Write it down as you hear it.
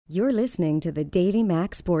You're listening to the Davey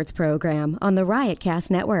Mac Sports Program on the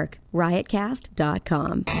Riotcast Network,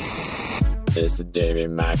 riotcast.com. It's the Davey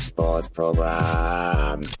Mac Sports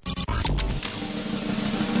Program.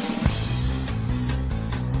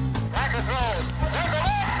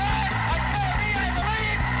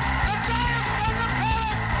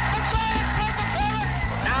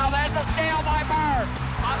 Now there's a steal by Bird.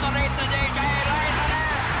 Underneath the DJ, lays it in.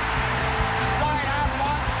 Right up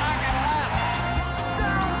 1 second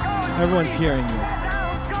left. Everyone's hearing you.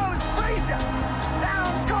 Down goes Frazier.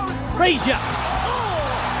 Down goes Frazier!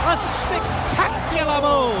 A spectacular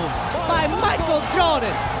move by Michael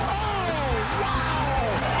Jordan.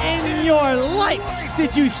 In your life,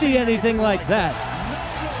 did you see anything like that?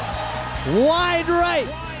 Wide right.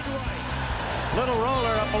 Little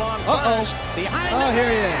roller up along Uh-oh. behind Oh, here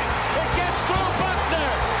he is. It gets through Buckner.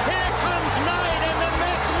 Here comes Knight, and the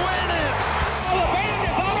Mets win it. Oh, the band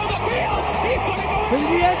is out on the field. He's going to go In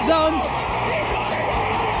the end zone.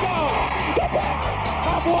 The Bears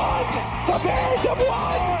have won. The Bears have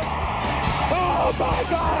won. Oh, my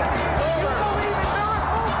God.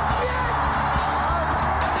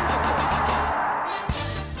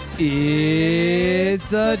 It's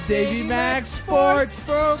the Davey Mac Sports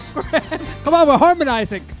Program. Come on, we're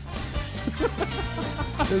harmonizing.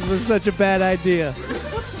 This was such a bad idea.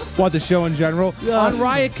 Want the show in general? Yeah. On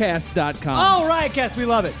riotcast.com. Oh, Riotcast, we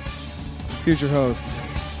love it. Here's your host,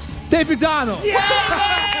 Dave McDonald.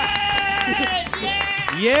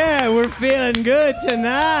 Yeah, we're feeling good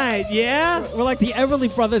tonight. Yeah, We're like the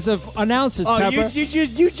Everly Brothers of announcers, oh, Pepper.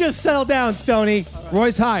 you just settle down, Stoney.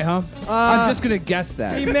 Roy's high, huh? I'm just going to guess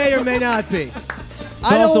that. He may or may not be.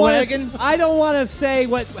 off the wagon? I don't want to say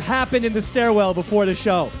what happened in the stairwell before the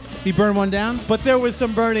show, He burned one down? but there was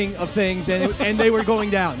some burning of things, and they were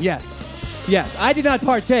going down. Yes. I did not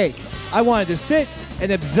partake. I wanted to sit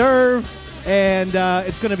and observe, and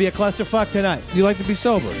it's going to be a clusterfuck tonight. You like to be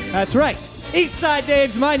sober. That's right. Eastside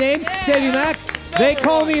Dave's my name, Davey Mac. They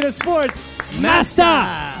call me the sports Master!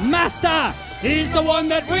 He's the one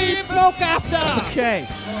that we smoke after! Okay.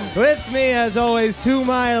 With me, as always, to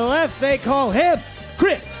my left, they call him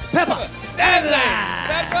Chris Pepper Stanley.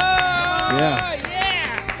 Yeah.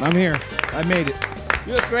 I'm here. I made it.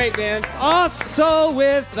 You look great, man. Also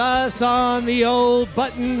with us on the old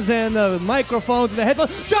buttons and the microphones and the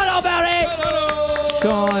headphones, Sean O'Barry.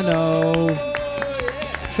 Sean.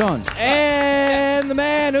 And the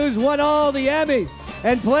man who's won all the Emmys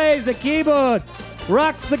and plays the keyboard,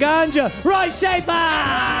 rocks the ganja, Roy Schaefer.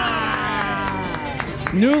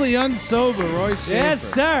 Newly unsober, Roy Schaefer. Yes,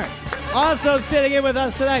 sir. Also sitting in with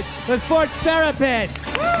us tonight, the sports therapist.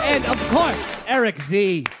 And, of course, Eric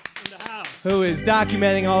Z, who is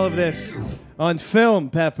documenting all of this on film,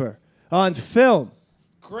 Pepper. On film.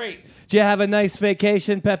 Great. Did you have a nice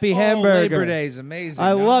vacation, Peppy Hamburger? Labor Day is amazing.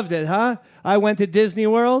 I loved it, huh? I went to Disney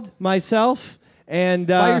World myself. And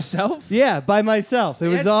By yourself? Yeah, by myself. It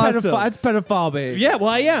was awesome. That's pedophile, baby. Yeah, well,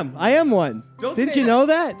 I am. I am one. Didn't you know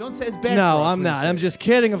that? Don't say it's bad. No, I'm not. I'm just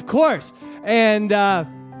kidding, of course. And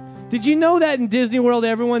did you know that in Disney World,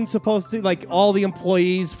 everyone's supposed to, like, all the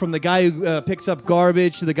employees, from the guy who picks up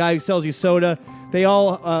garbage to the guy who sells you soda, they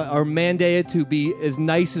all are mandated to be as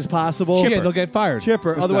nice as possible. Yeah, they'll get fired.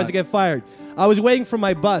 Chipper, It's otherwise not. they get fired. I was waiting for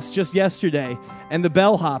my bus just yesterday, and the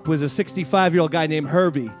bellhop was a 65-year-old guy named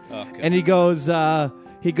Herbie. And he goes,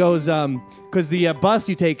 because the bus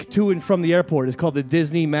you take to and from the airport is called the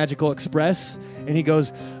Disney Magical Express. And he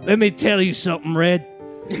goes, let me tell you something, Red.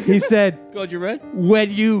 He said, Glad you read.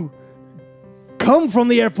 when you come from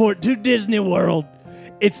the airport to Disney World,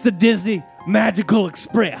 it's the Disney Magical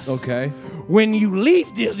Express. Okay. When you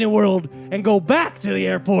leave Disney World and go back to the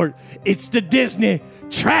airport, it's the Disney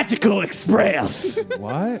Tragical Express.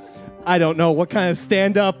 What? I don't know what kind of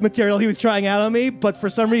stand-up material he was trying out on me, but for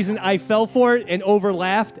some reason I fell for it and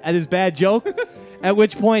over-laughed at his bad joke, at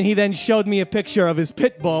which point he then showed me a picture of his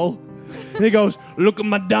pit bull, and he goes, look at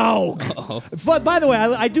my dog. But by the way,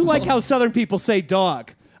 I do like how Southern people say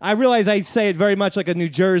dog. I realize I say it very much like a New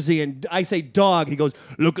Jersey, and I say dog. He goes,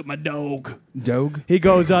 look at my dog. Dog? He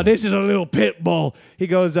goes, this is a little pit bull. He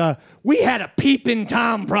goes, we had a peeping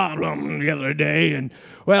Tom problem the other day, and,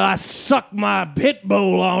 well, I sucked my pit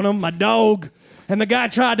bull on him, my dog, and the guy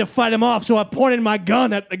tried to fight him off, so I pointed my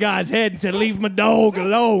gun at the guy's head and said, leave my dog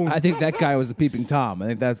alone. I think that guy was the peeping Tom. I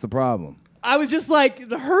think that's the problem. I was just like,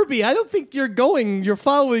 Herbie, I don't think you're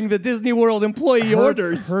following the Disney World employee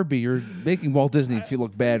orders. Herbie, you're making Walt Disney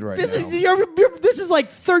look bad right now. This is like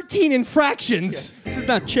 13 infractions. This is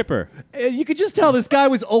not Chipper. You could just tell this guy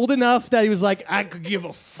was old enough that he was like, I could give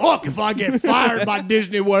a fuck if I get fired by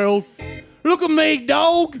Disney World. Look at me,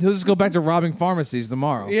 dog. He'll just go back to robbing pharmacies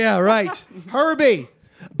tomorrow. Yeah, right. Herbie,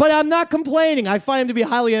 But I'm not complaining. I find him to be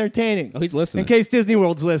highly entertaining. Oh, he's listening. In case Disney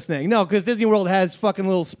World's listening. No, because Disney World has fucking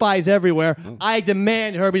little spies everywhere. Oh. I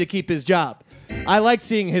demand Herbie to keep his job. I like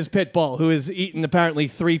seeing his pit bull, who has eaten apparently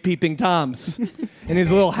 3 peeping toms in his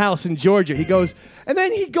little house in Georgia. He goes, and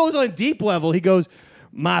then he goes on a deep level. He goes,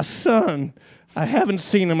 my son, I haven't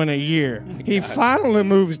seen him in a year. He finally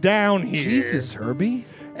moves down here. Jesus, Herbie.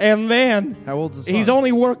 And then How old's the son? he's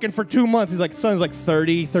only working for 2 months. He's like, son's like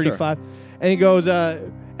 30, 35. Sure. And he goes,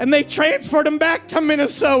 and they transferred him back to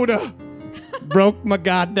Minnesota. Broke my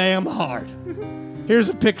goddamn heart. Here's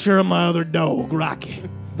a picture of my other dog, Rocky.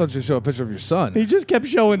 I thought you show a picture of your son. He just kept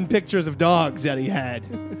showing pictures of dogs that he had.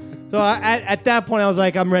 So at that point, I was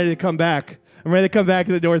like, I'm ready to come back. I'm ready to come back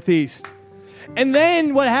to the Northeast. And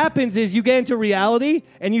then what happens is you get into reality,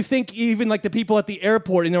 and you think even like the people at the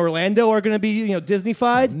airport in Orlando are going to be,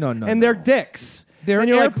 Disney-fied. No, and they're dicks. They're and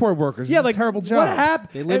you're airport workers. Yeah, It's a like terrible job. What happened?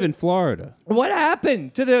 They live in Florida. What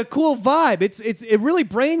happened to the cool vibe? It really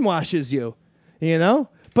brainwashes you,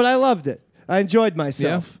 But I loved it. I enjoyed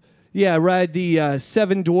myself. Yeah, I ride the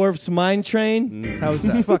Seven Dwarfs mine train. How was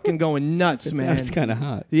that? Fucking going nuts, man. That's kind of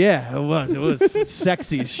hot. Yeah, it was. It was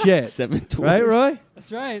sexy as shit. 7 dwarfs. Right, Roy?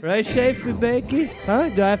 That's right. Right, Shay Bakey? Huh?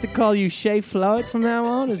 Do I have to call you Shay Floyd from now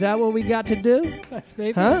on? Is that what we got to do? That's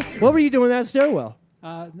baby. Huh? What were you doing in that stairwell?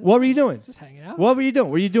 What were you doing? Just hanging out. What were you doing?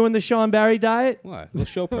 Were you doing the Sean Barry diet? What? Well,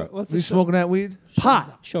 show pro. What's Were you smoking that weed?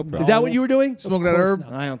 Pot. Show pro. Is that what you were doing? Smoking that course herb?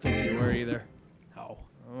 not. I don't think you were either. No.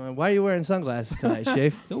 Why are you wearing sunglasses tonight,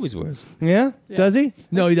 Shafe? He always wears. Yeah? Does he?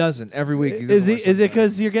 No, he doesn't. Every week. He Is it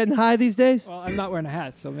because you're getting high these days? Well, I'm not wearing a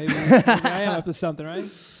hat, so maybe I am up to something,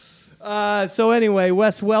 right? So anyway,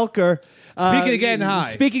 Wes Welker. Speaking of getting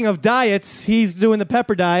high. Speaking of diets, he's doing the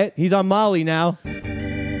pepper diet. He's on Molly now.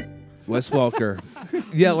 Wes Welker.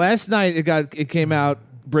 Yeah, last night it came out.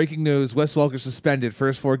 Breaking news: Wes Welker suspended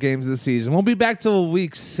first 4 games of the season. Won't be back till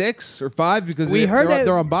week 6 or 5 because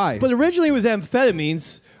they're on bye. But originally it was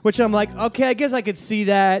amphetamines, which I'm like, okay, I guess I could see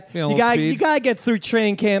that. Yeah, a You little speed. gotta get through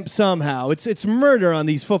training camp somehow. It's murder on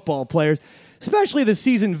these football players, especially the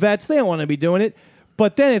seasoned vets. They don't want to be doing it.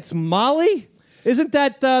 But then it's Molly. Isn't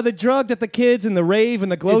that the drug that the kids and the rave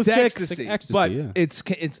and the glow it's sticks? ecstasy, Ecstasy, but yeah.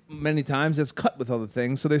 it's many times it's cut with other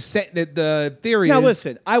things. So they're saying that the theory Now is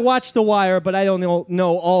listen, I watched The Wire, but I don't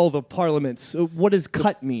know all the parliaments. What does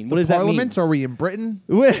cut mean? What does parliaments. that Are we in Britain?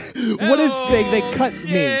 mean? What does they cut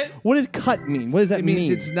mean? What does cut mean? What does that It means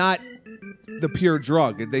mean? it's not the pure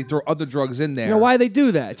drug. They throw other drugs in there. Why they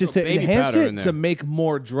do that? Just to baby enhance powder it? in there. to make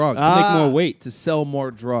more drug. Make more weight. To sell more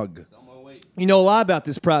drug. You know a lot about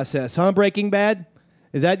this process, huh? Breaking Bad?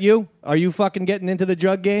 Is that you? Are you fucking getting into the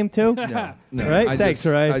drug game too? No, Right? I Thanks,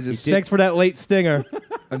 just- right? I just- Thanks for that late stinger.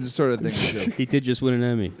 I'm just sort of thinking. He did just win an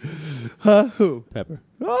Emmy. Who? Pepper.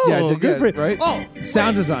 Oh, Yeah, I did good for you. right? Oh,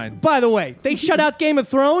 Sound design. by the way, they shut out Game of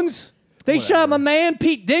Thrones. They shut out my man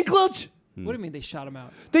Pete Dinklage. What do you mean they shot him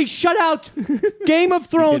out? They shut out Game of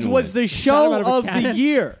Thrones didn't was win. the Shut show him out of a of the cannon.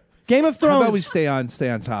 year. Game of How Thrones. about we stay on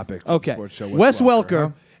topic? for the Okay. sports show, Wes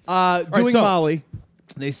Welker huh? doing so- Molly.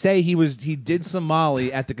 They say he did some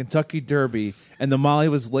Molly at the Kentucky Derby, and the Molly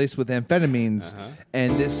was laced with amphetamines,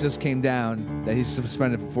 and this just came down that he's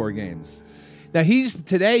suspended for 4 games. Now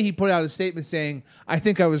today he put out a statement saying, "I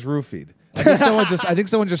think I was roofied. I think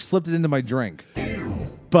someone just slipped it into my drink."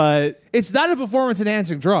 But It's not a performance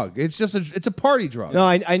enhancing drug. It's just it's a party drug. no,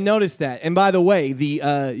 I noticed that. And by the way,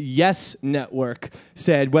 the Yes Network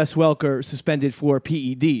said Wes Welker suspended for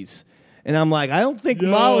PEDs. And I'm like, I don't think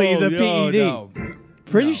Molly's a PED. No.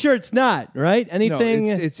 Pretty sure it's not, right? No, Anything?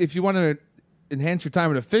 it's if you want to enhance your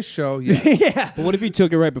time at a fish show. Yes. yeah. But what if you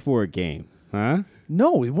took it right before a game? Huh?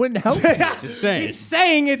 No, it wouldn't help. you. Just saying. He's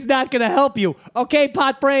saying it's not going to help you. Okay,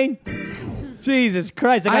 pot brain? Jesus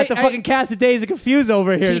Christ. I got the fucking cast of Days of Confused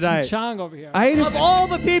over here Cheech tonight. and Chong over here. I ate Of all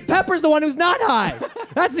the Pete Pepper's the one who's not high.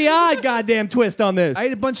 That's the odd goddamn twist on this. I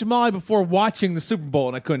ate a bunch of Molly before watching the Super Bowl,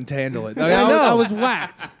 and I couldn't handle it. I know. I was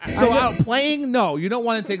whacked. So out playing, no, you don't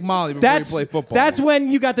want to take Molly before you play football. That's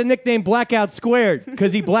when you got the nickname Blackout Squared,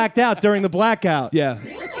 because he blacked out during the blackout. yeah,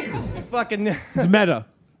 Fucking. it's meta.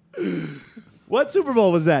 What Super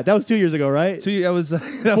Bowl was that? That was 2 years ago, right? So that was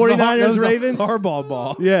 49ers, Ravens? Hardball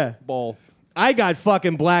ball. Yeah. Ball. I got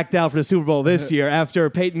fucking blacked out for the Super Bowl this year after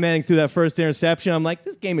Peyton Manning threw that first interception. I'm like,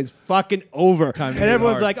 this game is fucking over. Time to And hit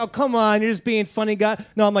everyone's hard. like, oh, come on, you're just being funny guy.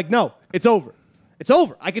 No, I'm like, no, it's over. It's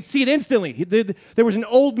over. I could see it instantly. There was an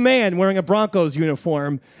old man wearing a Broncos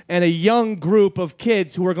uniform and a young group of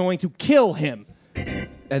kids who were going to kill him.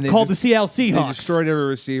 And they Called the just- Seattle They Seahawks. destroyed every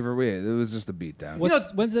receiver. It was just a beatdown.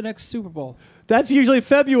 When's the next Super Bowl? That's usually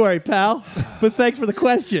February, pal. But thanks for the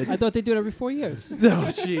question. I thought they do it every 4 years.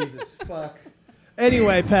 Oh, Jesus, fuck.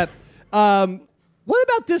 Anyway, Pep, what What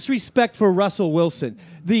about disrespect for Russell Wilson?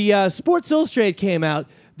 The Sports Illustrated came out,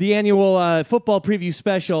 the annual football preview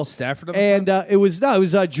special. Stafford? And it was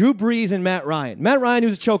Drew Brees and Matt Ryan. Matt Ryan,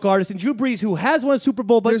 who's a choke artist, and Drew Brees, who has won a Super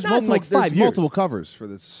Bowl, but not in like 5 years. multiple covers for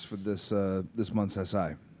this month's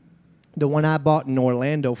SI. The one I bought in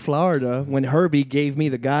Orlando, Florida, when Herbie gave me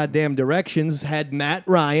the goddamn directions, had Matt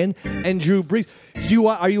Ryan and Drew Brees.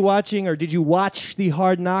 Are you watching, or did you watch the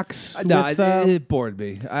Hard Knocks? No, with, it bored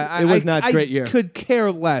me. It was not a great year. I could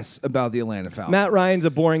care less about the Atlanta Falcons. Matt Ryan's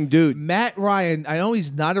a boring dude. Matt Ryan, I know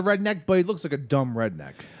he's not a redneck, but he looks like a dumb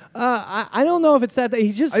redneck. I don't know if it's that.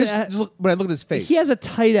 He's just, when I look at his face. He has a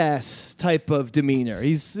tight ass type of demeanor.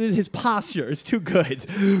 His posture is too good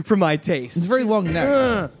for my taste. It's a very long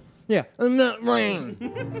neck. Yeah, I'm Matt Ryan.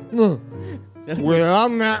 Well,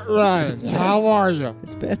 I'm Matt Ryan. How are you?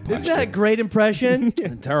 It's bad. Isn't that a great impression?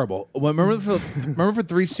 Terrible. Well, remember for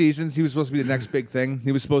 3 seasons he was supposed to be the next big thing.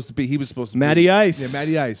 He was supposed to be Matty Ice. Yeah,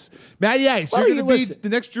 Matty Ice. Matty Ice. Well, You're going to be listen, the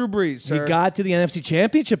next Drew Brees. He Sir. got to the NFC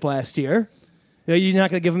Championship last year. You're not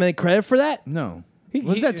going to give him any credit for that? No.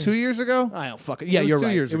 Was that 2 years ago? I don't fucking. Yeah, It was you're 2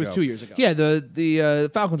 right. years It was ago. 2 years ago. Yeah, the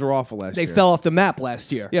Falcons were awful last They year. fell off the map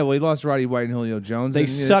last year. Yeah, well, he lost Roddy White and Julio Jones. They and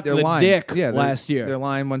sucked their the line, dick yeah, last year. Their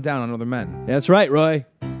line went down on other men. That's right, Roy.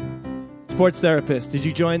 Sports therapist. Did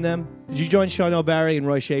you join them? Did you join Sean O'Barry and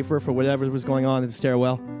Roy Schaefer for whatever was going on in the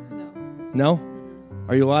stairwell? No. No?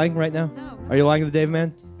 Are you lying right now? No. Are you lying to the Dave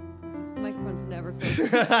Man? The microphone's never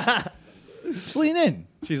closed. Just lean in.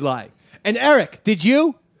 She's lying. And Eric, did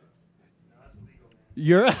you?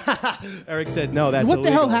 You're Eric said no. That's What the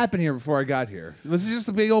illegal. hell happened here before I got here? Was it just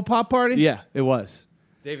a big old pop party? Yeah, it was.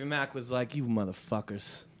 Davey Mac was like, "You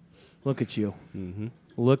motherfuckers, look at you,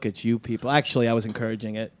 look at you people." Actually, I was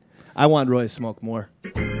encouraging it. I want Roy to smoke more.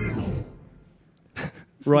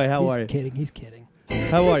 Roy, how are you? He's kidding.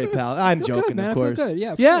 How are you, pal? I'm Feel joking, good, man. of course. I feel good.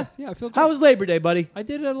 Yeah. Yeah. Yeah. I feel good. How was Labor Day, buddy? I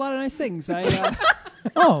did a lot of nice things.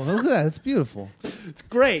 Oh, look at that. That's beautiful. It's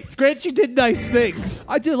great. It's great you did nice things.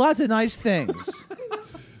 I did lots of nice things.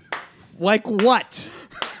 Like what?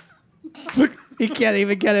 He can't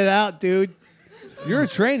even get it out, dude. You're a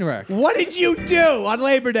train wreck. What did you do on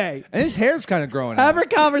Labor Day? And his hair's kind of growing Have out. a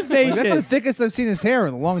conversation. Like, that's the thickest I've seen his hair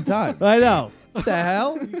in a long time. I know. What the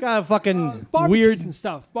hell? You got a fucking barbecues weird. and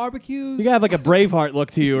stuff. Barbecues. You got to have like a Braveheart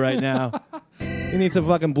look to you right now. You need some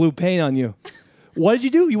fucking blue paint on you. What did you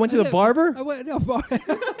do? You went to the barber? I went,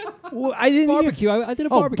 Well, I didn't barbecue. Hear. I did a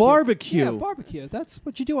Oh, barbecue. barbecue. Yeah, barbecue. That's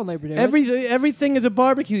what you do on Labor Day. Right? Everything is a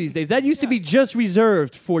barbecue these days. That used to be just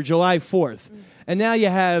reserved for July 4th. And now you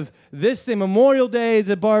have this thing. Memorial Day is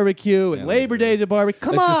a barbecue, and Labor Day is a barbecue.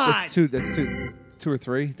 Come on! That's two or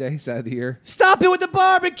 3 days out of the year. Stop it with the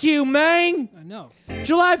barbecue, man! I know.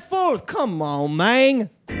 July 4th. Come on, man.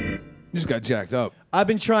 You just got jacked up. I've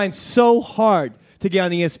been trying so hard to get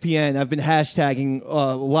on ESPN. I've been hashtagging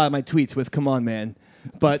a lot of my tweets with "Come on, man,"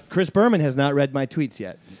 but Chris Berman has not read my tweets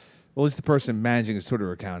yet. Well, it's the person managing his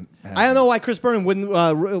Twitter account. I don't know why Chris Berman wouldn't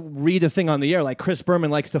read a thing on the air like Chris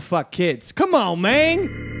Berman likes to fuck kids. Come on,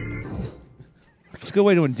 man. It's a good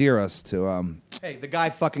way to endear us to. Hey, the guy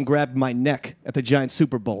fucking grabbed my neck at the Giants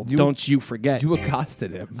Super Bowl. Don't you forget? You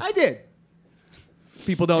accosted him. I did.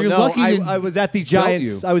 People don't You're know. lucky he didn't I was at the belt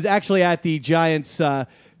Giants. you. I was actually at the Giants'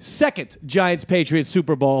 second Giants-Patriots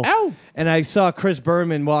Super Bowl. Ow. And I saw Chris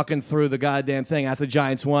Berman walking through the goddamn thing after the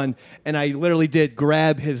Giants won. And I literally did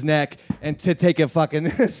grab his neck and to take a fucking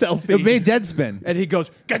selfie. It made Deadspin. And he goes,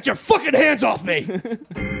 "Get your fucking hands off me!"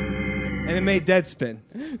 And it made Deadspin.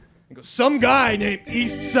 He goes, "Some guy named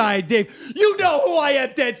Eastside Dave. You know who I am,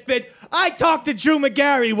 Deadspin. I talked to Drew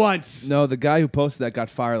McGarry once." No, the guy who posted that got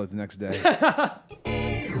fired like the next day.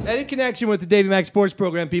 Any connection with the Davey Mac Sports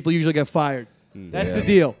Program, people usually get fired. That's the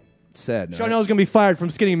deal. Sad. No? Charnel's going to be fired from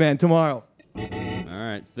Skinny Man tomorrow. All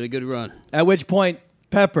right. Been a good run. At which point,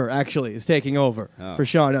 Pepper actually is taking over for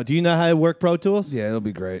Charnel. Do you know how to work Pro Tools? Yeah, it'll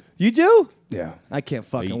be great. You do? Yeah. I can't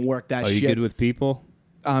fucking work that Are shit. you good with people?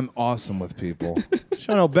 I'm awesome with people.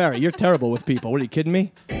 Charnel Barry, you're terrible with people. What, are you kidding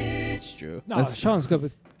me? It's true. No, Sean's good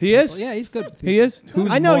with. He is? Yeah, he's good. With people. He is?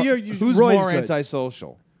 I know more, you're who's Roy's more good.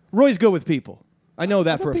 antisocial? Roy's good with people. I know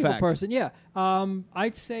that I'm for a people fact. person. Yeah.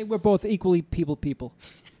 I'd say we're both equally people.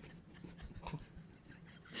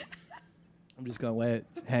 I'm just going to let it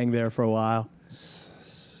hang there for a while.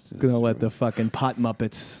 Gonna let the fucking pot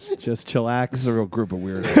muppets just chillax. This is a real group of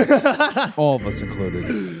weirdos. All of us included.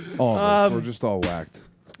 All of us. We're just all whacked.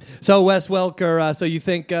 So Wes Welker, so you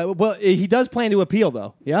think? Well, he does plan to appeal,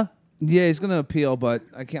 though. Yeah. Yeah, he's going to appeal, but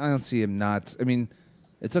I don't see him not. I mean,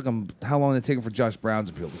 It took him how long did it take him for Josh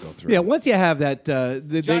Brown's appeal to go through? Yeah, once you have that,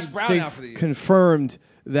 Josh Brown they've out for the year. confirmed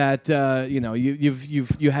that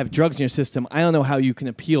you have drugs in your system. I don't know how you can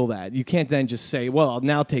appeal that. You can't then just say, "Well, I'll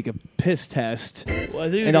now take a piss test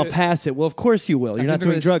and I'll pass it." Well, of course you will. You're not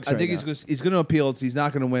doing drugs. I think now. he's going to appeal. He's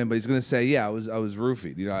not going to win, but he's going to say, "Yeah, I was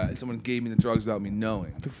roofied. You know, someone gave me the drugs without me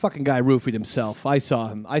knowing." The fucking guy roofied himself. I saw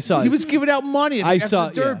him. He was giving out money. After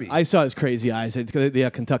the Derby. I saw his crazy eyes at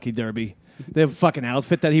the Kentucky Derby. The fucking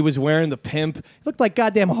outfit that he was wearing, the pimp, it looked like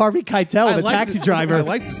goddamn Harvey Keitel, the taxi driver. I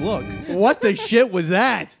liked his look. What the shit was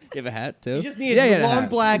that? You have a hat too? He just needed long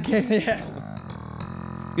black hair.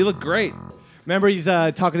 Yeah. He looked great. Remember, he's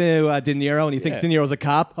talking to De Niro, and he thinks De Niro's a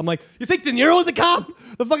cop. I'm like, you think De Niro's a cop?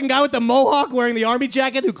 The fucking guy with the mohawk wearing the army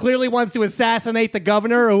jacket who clearly wants to assassinate the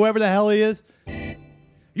governor or whoever the hell he is?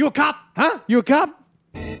 You a cop? Huh? You a cop?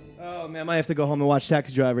 Oh, man, I might have to go home and watch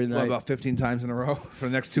Taxi Driver tonight. Well, about 15 times in a row for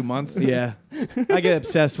the next 2 months? Yeah. I get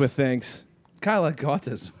obsessed with things. Kind of like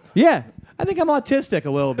autism. Yeah. I think I'm autistic a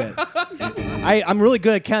little bit. I'm really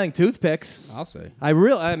good at counting toothpicks. I'll say. I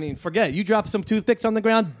mean, forget it. You drop some toothpicks on the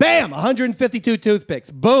ground, bam, 152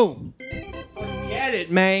 toothpicks. Boom. Forget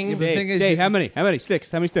it, man. Yeah, but the thing is, Dave, how many? How many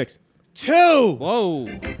sticks? How many sticks? 2.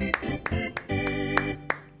 Whoa.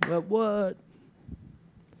 But what?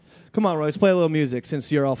 Come on, Roy, let's play a little music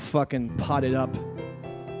since you're all fucking potted up.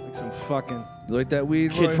 Like some fucking You like that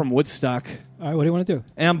weed, kid Roy? from Woodstock. All right, what do you want to do?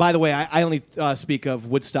 And by the way, I only speak of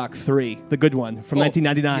Woodstock 3, the good one from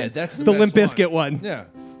 1999. Yeah, that's the the best Limp Bizkit one. Yeah.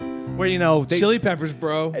 Where, you know, they, Chili peppers,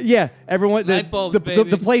 bro. yeah, everyone, Light bulbs, baby.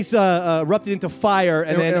 the place erupted into fire,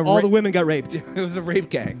 and then all the women got raped. It was a rape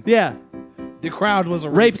gang. Yeah, The crowd was a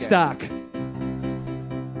rape gang. stock.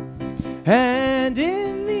 And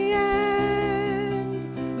in the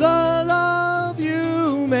end, the love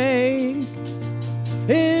you make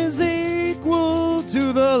is equal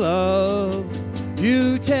to the love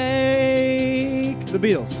you take. The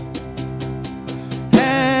Beatles.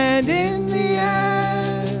 And in the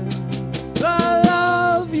end, the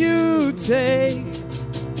love you take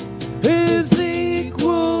is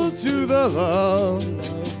equal to the love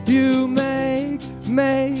you make.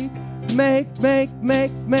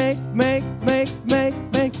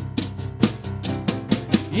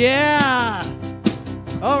 Yeah.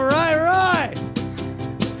 All right.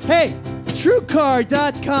 Hey,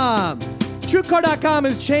 TrueCar.com. TrueCar.com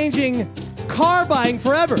is changing car buying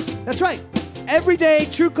forever. That's right. Every day,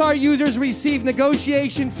 TrueCar users receive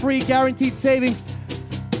negotiation-free guaranteed savings.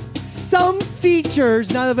 Some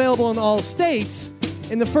features not available in all states.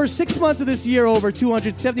 In the first 6 months of this year, over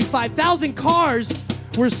 275,000 cars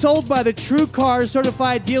were sold by the TrueCar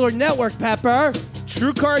Certified Dealer Network, Pepper.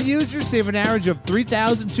 TrueCar users save an average of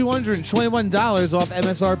 $3,221 off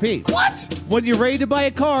MSRP. What? When you're ready to buy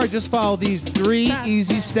a car, just follow these 3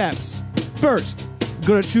 easy steps. First,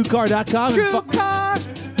 go to TrueCar.com and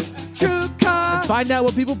find out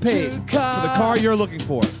what people paid for the car you're looking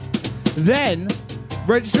for. Then,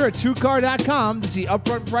 register at TrueCar.com to see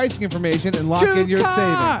upfront pricing information and lock in your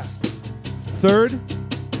savings. The third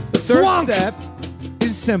Swunk. step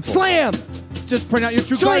is simple. Slam! Just print out your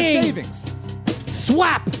TrueCar Sling. savings.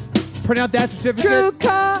 Swap! Print out that certificate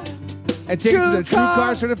TrueCar! and take it to the TrueCar.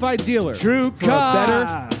 TrueCar certified dealer for a TrueCar.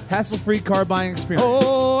 better, hassle-free car buying experience.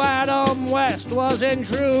 Oh, Adam West was in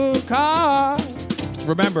TrueCar.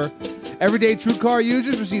 Remember, everyday TrueCar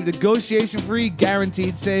users receive negotiation-free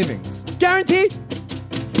guaranteed savings. Guaranteed?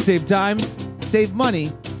 Save time, save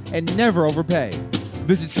money, and never overpay.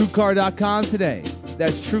 Visit TrueCar.com today.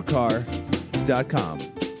 That's TrueCar.com.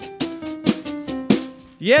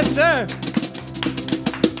 Yes, sir.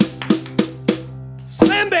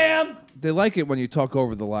 Slam bam! They like it when you talk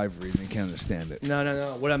over the live read and they can't understand it.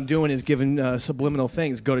 No. What I'm doing is giving subliminal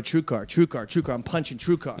things. Go to TrueCar. I'm punching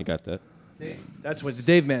TrueCar. You got that. That's what the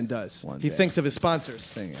Dave Man does. One He day. thinks of his sponsors.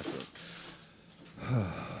 Thing after.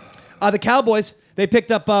 The Cowboys, they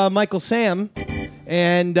picked up Michael Sam,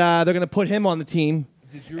 and they're going to put him on the team.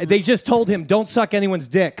 They just told him, don't suck anyone's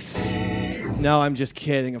dicks. No, I'm just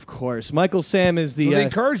kidding, of course. Michael Sam is the Well, they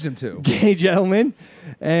encouraged him to. gay gentleman.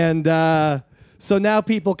 And so now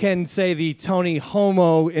people can say the Tony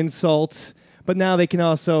Homo insult, but now they can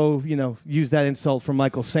also, use that insult for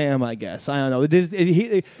Michael Sam, I guess. I don't know.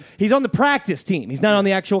 He's on the practice team. He's not on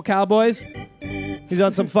the actual Cowboys. He's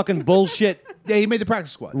on some fucking bullshit Yeah, he made the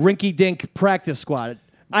practice squad. rinky-dink practice squad.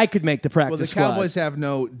 I could make the practice Well, the squad. Cowboys have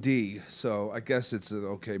no D, so I guess it's an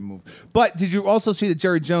okay move. But did you also see that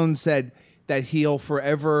Jerry Jones said that he'll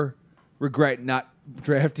forever regret not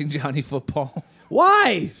drafting Johnny Football?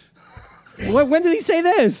 Why? When did he say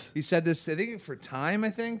this? He said this, I think, for Time,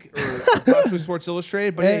 or possibly Sports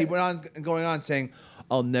Illustrated. But yeah, he went on going on saying,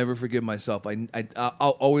 I'll never forgive myself.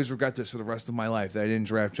 I'll always regret this for the rest of my life that I didn't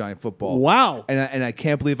draft giant football. Wow. And I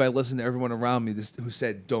can't believe I listened to everyone around me who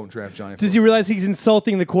said don't draft giant football. Does he realize he's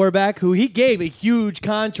insulting the quarterback who he gave a huge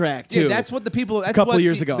contract to? Yeah, that's what the people. That's a couple what of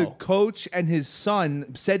years the ago. coach and his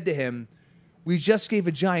son said to him. We just gave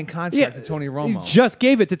a giant contract to Tony Romo. You just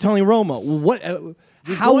gave it to Tony Romo. What?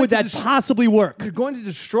 How would that possibly work? You're going to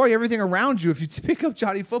destroy everything around you if you pick up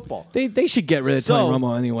Johnny Football. They should get rid of Tony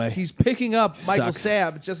Romo anyway. He's picking up Michael Sucks.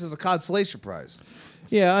 Sapp just as a consolation prize.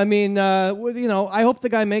 Yeah, I mean, I hope the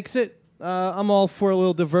guy makes it. I'm all for a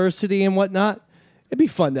little diversity and whatnot. It'd be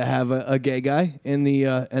fun to have a gay guy in the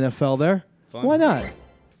NFL there. Fun. Why not?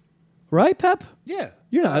 Right, Pep? Yeah.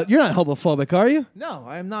 You're not homophobic, are you? No,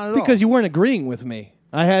 I am not at all. Because you weren't agreeing with me.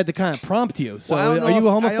 I had to kind of prompt you. So, Well, I don't are you know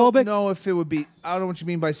I homophobic? don't know if it would be. I don't know what you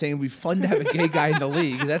mean by saying it would be fun to have a gay guy in the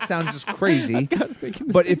league. That sounds just crazy. I was thinking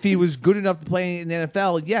the But same if he was good enough to play in the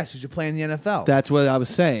NFL, yes, he should play in the NFL. That's what I was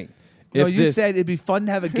saying. no, If you this- said it'd be fun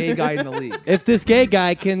to have a gay guy in the league. if this gay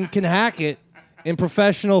guy can hack it in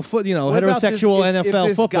professional What about heterosexual this, if NFL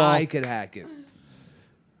this football. guy could hack it.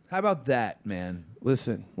 How about that, man?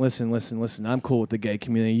 Listen. I'm cool with the gay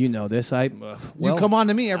community. You know this. You come on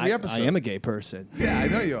to me every episode. I am a gay person. Yeah, I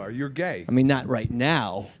know you are. You're gay. I mean, not right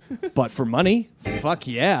now, but for money, fuck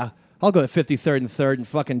yeah. I'll go to 53rd and 3rd and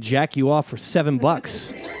fucking jack you off for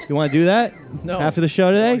 $7. You want to do that? No. After the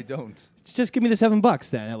show today? No, I don't. Just give me the $7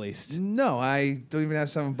 then, at least. No, I don't even have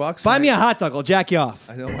 $7. Buy me a hot dog. I'll jack you off.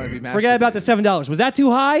 I don't want to be mad. Forget about the $7. Was that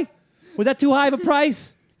too high? Was that too high of a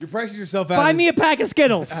price? You're pricing yourself out. Buy me a pack of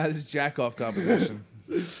Skittles. This jack-off competition.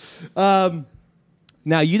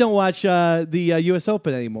 Now, you don't watch the U.S.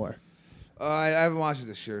 Open anymore. I haven't watched it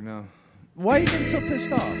this year, no. Why are you getting so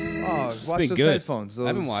pissed off? Oh, watch been those good. headphones. Those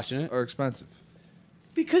I've been watching it. are expensive.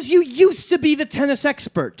 Because you used to be the tennis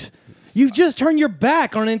expert. You've just turned your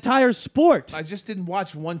back on an entire sport. I just didn't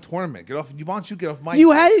watch one tournament. Why don't you get off my...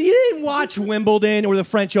 You didn't watch Wimbledon or the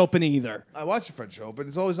French Open either. I watched the French Open.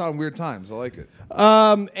 It's always on weird times. I like it.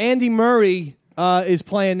 Andy Murray is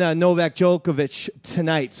playing Novak Djokovic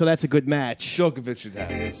tonight, so that's a good match. Djokovic should have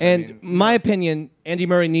this. And my opinion, Andy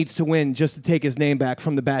Murray needs to win just to take his name back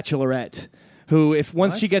from the Bachelorette, who, if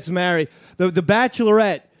once she gets married, the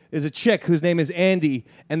Bachelorette is a chick whose name is Andy,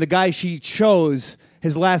 and the guy she chose,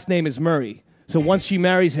 his last name is Murray. So once she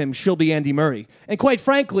marries him, she'll be Andy Murray. And quite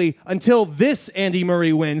frankly, until this Andy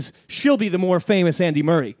Murray wins, she'll be the more famous Andy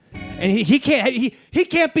Murray. And he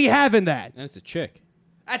can't be having that. That's a chick.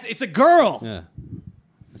 It's a girl. Yeah.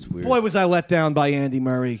 That's weird. Boy, was I let down by Andy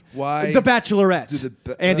Murray. Why? The Bachelorette.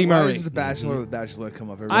 Why Andy Murray. does the Bachelor or the Bachelorette come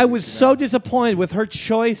up every I week, was you so know? disappointed with her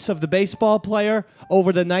choice of the baseball player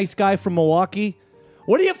over the nice guy from Milwaukee.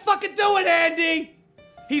 What are you fucking doing, Andy?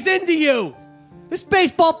 He's into you. This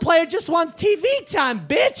baseball player just wants TV time,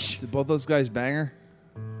 bitch. Did both those guys bang her?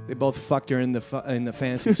 They both fucked her in the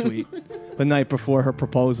fantasy suite the night before her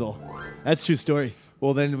proposal. That's a true story.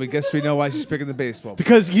 Well, then we guess we know why she's picking the baseball.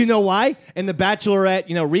 Because you know why? In the Bachelorette,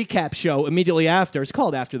 recap show immediately after, it's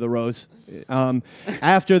called After the Rose.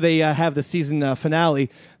 After they have the season finale,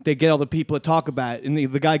 they get all the people to talk about it. And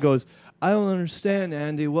the guy goes, I don't understand,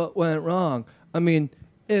 Andy, what went wrong? I mean,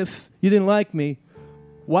 if you didn't like me,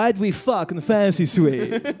 why'd we fuck in the fantasy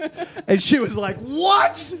suite? And she was like,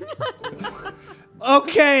 what?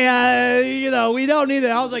 Okay, we don't need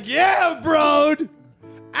that. I was like, yeah, bro.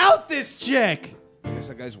 Out this chick. I guess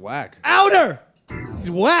that guy's whack. Out her. He's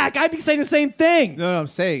whack. I'd be saying the same thing. No, I'm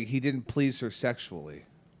saying he didn't please her sexually.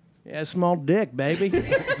 Yeah, small dick, baby.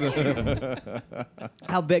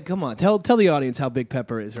 How big? Come on, tell the audience how big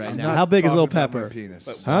Pepper is right now. Not How big is talking little about my Pepper?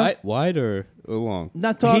 penis. Huh? Wide or long?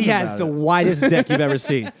 Not talking He has about the it. widest dick you've ever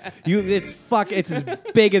seen. It's as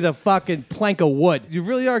big as a fucking plank of wood. You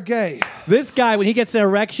really are gay. This guy, when he gets an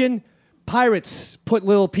erection, pirates put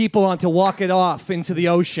little people on to walk it off into the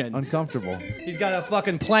ocean. Uncomfortable. He's got a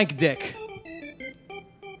fucking plank dick.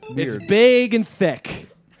 Weird. It's big and thick.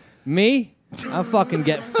 Me? I fucking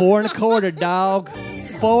get 4 1/4, dog.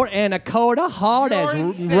 4 1/4, hard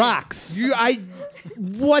as rocks.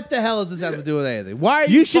 What the hell does this have to do with anything? Why are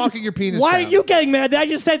you talking your penis Why down? are you getting mad? I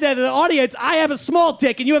just said that to the audience. I have a small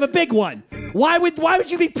dick and you have a big one. Why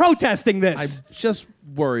would you be protesting this? I'm just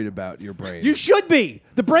worried about your brain. You should be.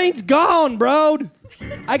 The brain's gone, bro.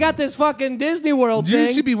 I got this fucking Disney World You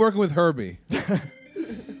thing. should be working with Herbie.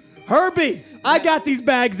 Herbie, I got these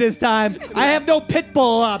bags this time. I have no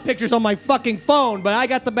Pitbull pictures on my fucking phone, but I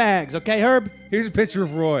got the bags, okay, Herb? Here's a picture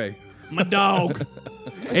of Roy. My dog.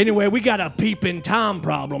 Anyway, we got a peeping Tom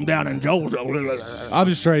problem down in Georgia. I'm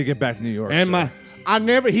just trying to get back to New York. And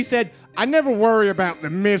he said, I never worry about the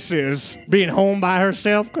missus being home by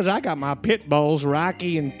herself because I got my pit bulls,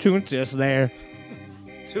 Rocky and Toonsis there.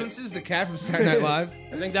 Toons is the cat from Saturday Night Live.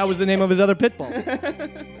 I think that was the name of his other pit bull.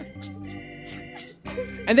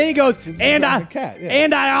 And then he goes, and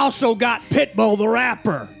I also got Pitbull the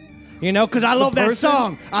rapper. You know, because I love that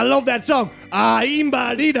song. I love that song.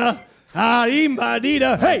 Imbadida,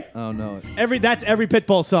 hey. Oh, no. That's every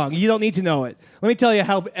Pitbull song. You don't need to know it. Let me tell you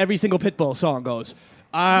how every single Pitbull song goes.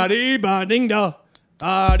 Ding-ba-ding-da,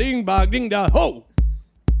 ding-ba-ding-da, ho.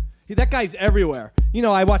 That guy's everywhere. You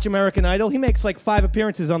know, I watch American Idol. He makes like 5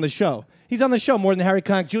 appearances on the show. He's on the show more than Harry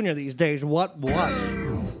Connick Jr. these days. What?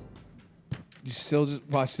 You still just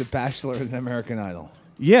watch The Bachelor and American Idol.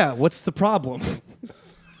 Yeah, what's the problem?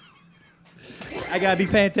 I got to be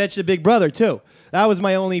paying attention to Big Brother, too. That was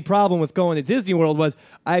my only problem with going to Disney World was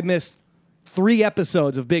I missed 3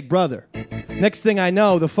 episodes of Big Brother. Next thing I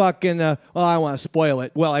know, the fucking, well, I don't want to spoil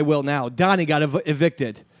it. Well, I will now. Donnie got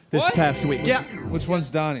evicted this past week. Yeah. Which one's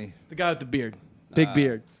Donnie? The guy with the beard. Big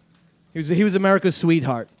beard. He was America's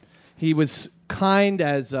sweetheart. He was kind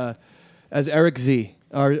as Eric Z,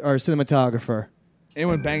 our cinematographer.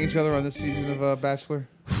 Anyone bang each other on this season of Bachelor?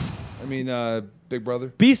 I mean, Big Brother?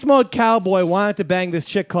 Beast Mode Cowboy wanted to bang this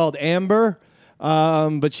chick called Amber,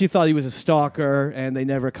 but she thought he was a stalker, and they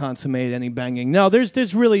never consummated any banging. No, there's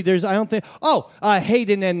I don't think. Oh,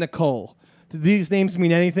 Hayden and Nicole. Do these names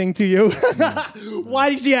mean anything to you? Why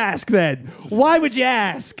did you ask then? Why would you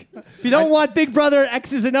ask? If you don't want Big Brother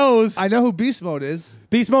X's and O's. I know who Beast Mode is.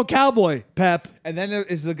 Beast Mode Cowboy, Pep. And then there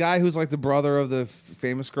is the guy who's like the brother of the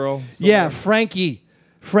famous girl. Yeah, Frankie.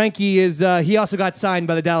 Frankie is, he also got signed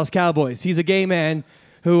by the Dallas Cowboys. He's a gay man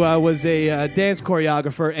who was a dance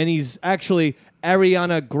choreographer, and he's actually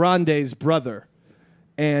Ariana Grande's brother,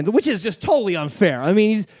 and which is just totally unfair. I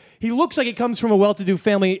mean, he looks like he comes from a well-to-do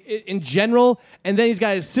family in general, and then he's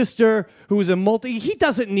got his sister who is a he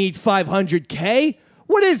doesn't need $500K.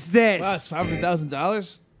 What is this? Wow, it's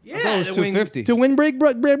 $500,000? Yeah, I thought it was $250,000. To win Big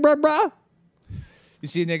Brother. You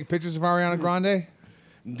see naked pictures of Ariana Grande?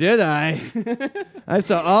 Did I? I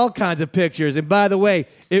saw all kinds of pictures. And by the way,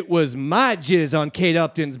 it was my jizz on Kate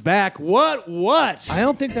Upton's back. What? I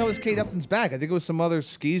don't think that was Kate Upton's back. I think it was some other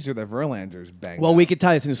skeezer that Verlander's banged. Well, out. we could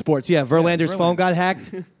tie this into sports. Yeah, Verlander's phone got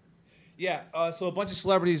hacked. Yeah, so a bunch of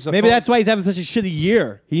celebrities... Maybe that's why he's having such a shitty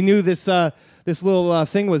year. He knew this little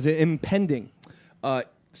thing was impending.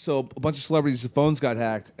 So a bunch of celebrities' phones got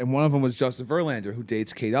hacked, and one of them was Justin Verlander, who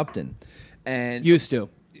dates Kate Upton. And Used to.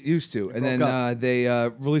 And then they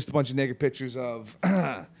released a bunch of naked pictures of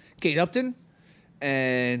Kate Upton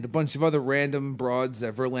and a bunch of other random broads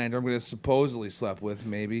that Verlander, I'm going to supposedly slept with,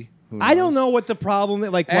 maybe. Who knows? I don't know what the problem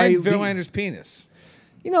is. Like, and Verlander's penis.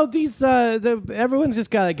 You know, these everyone's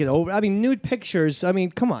just got to get over. I mean, nude pictures. I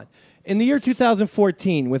mean, come on. In the year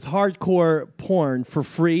 2014, with hardcore porn for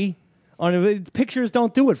free, pictures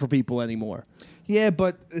don't do it for people anymore. Yeah,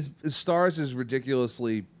 but as stars is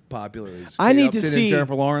ridiculously popular. I need to see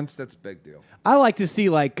Jennifer Lawrence. That's a big deal. I like to see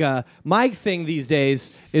my thing these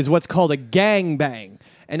days is what's called a gangbang,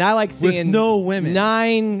 and I like seeing with no women,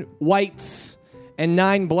 9 whites and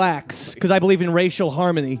 9 blacks because I believe in racial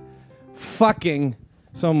harmony. Fucking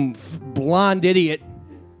some blonde idiot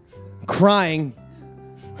crying,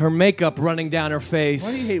 her makeup running down her face.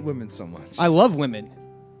 Why do you hate women so much? I love women.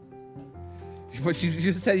 But you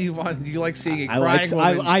just said you like seeing a crying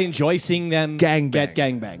woman. I enjoy seeing them get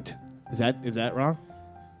gangbanged. Is that wrong?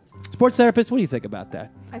 Sports therapist, what do you think about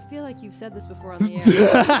that? I feel like you've said this before on the air.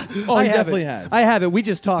 Oh, he definitely has. I haven't. We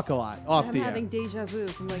just talk a lot off the air. I'm having deja vu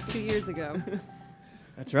from like 2 years ago.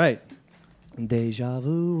 That's right. Deja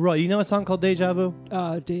vu. Roy, you know a song called Deja Vu?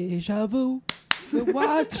 Deja vu. We're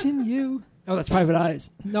watching you. Oh, that's Private Eyes.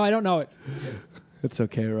 No, I don't know it. It's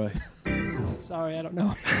okay, Roy. Sorry, I don't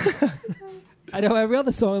know it. I know every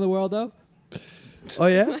other song in the world, though. Oh,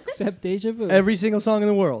 yeah? Except Deja Vu. Every single song in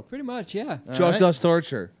the world. Pretty much, yeah. Chalk Dust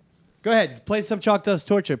Torture. Go ahead. Play some Chalk Dust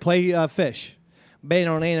Torture. Play Fish.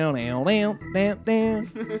 Yeah,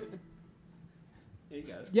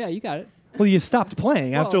 you got it. Well, you stopped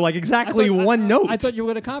playing after like exactly one note. I thought you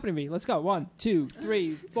were going to accompany me. Let's go. 1, 2,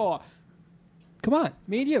 3, 4. Come on,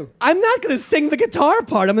 me and you. I'm not going to sing the guitar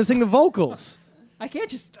part. I'm going to sing the vocals. I can't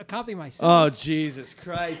just accompany myself. Oh, Jesus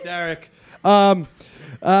Christ, Eric.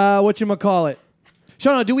 Whatchamacallit?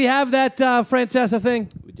 Shano, do we have that Francesa thing?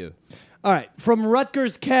 We do. All right. From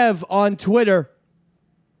Rutgers Kev on Twitter,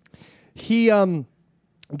 he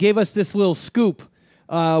gave us this little scoop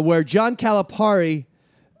where John Calipari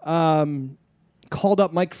called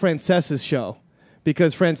up Mike Francesa's show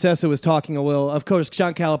because Francesa was talking a little. Of course,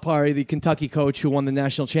 John Calipari, the Kentucky coach who won the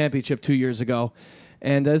national championship 2 years ago,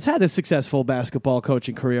 and has had a successful basketball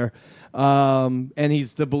coaching career. And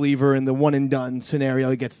he's the believer in the one and done scenario.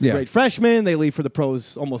 He gets the great freshman. They leave for the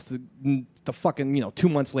pros almost the fucking 2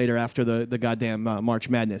 months later after the goddamn March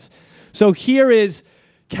Madness. So here is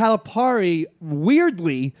Calipari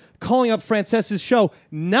weirdly calling up Francesa's show,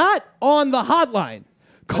 not on the hotline,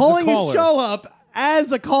 calling his show up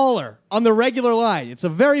as a caller on the regular line. It's a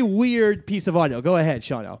very weird piece of audio. Go ahead,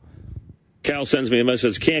 Shano. Cal sends me a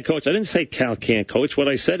message, can't coach. I didn't say Cal can't coach. What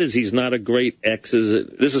I said is he's not a great This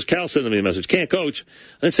is Cal sending me a message, can't coach.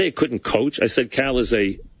 I didn't say he couldn't coach. I said Cal is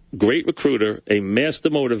a great recruiter, a master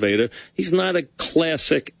motivator. He's not a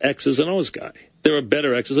classic X's and O's guy. There are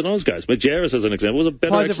better X's and O's guys. Majerus, as an example, was a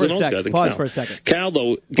better X's and O's guy than Cal. Pause for a second. Cal,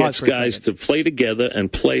 though, gets guys to play together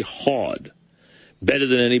and play hard better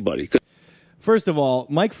than anybody. First of all,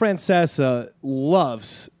 Mike Francesa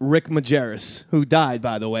loves Rick Majerus, who died,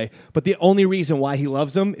 by the way. But the only reason why he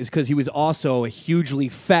loves him is because he was also a hugely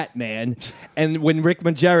fat man. And when Rick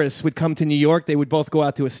Majerus would come to New York, they would both go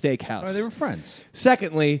out to a steakhouse. Oh, they were friends.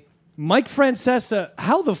 Secondly, Mike Francesa,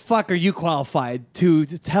 how the fuck are you qualified to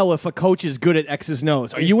tell if a coach is good at X's and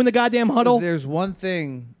O's? Are you in the goddamn huddle? There's one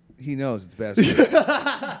thing he knows, it's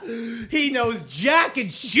basketball. He knows jack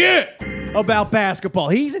and shit about basketball.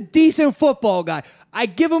 He's a decent football guy. I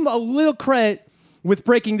give him a little credit with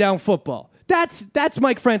breaking down football. That's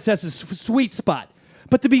Mike Francesa's sweet spot.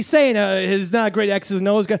 But to be saying he's not a great X's and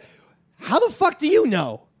O's guy, how the fuck do you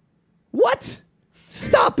know? What?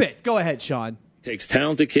 Stop it. Go ahead, Sean. Takes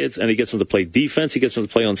talented kids and he gets them to play defense. He gets them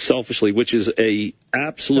to play unselfishly, which is a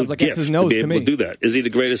absolute like gift X's and to O's be to able me. to do that. Is he the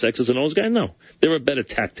greatest X's and O's guy? No. There are better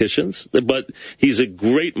tacticians, but he's a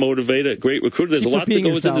great motivator, great recruiter. There's a lot that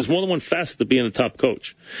goes in. There's more than one facet to being a top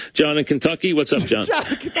coach. John in Kentucky, what's up, John?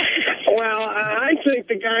 Well, I think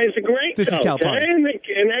the guy's a great This coach. is Calipari.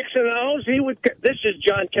 In X and O's, he would. This is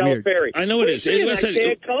John Calipari. I know it is. I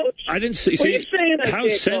can't coach. I didn't see. What are you saying I how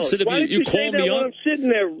can't sensitive coach? Why did you say called that me when up. I'm sitting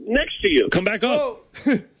there next to you. Come back up.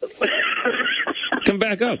 Come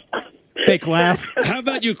back up. Fake laugh. How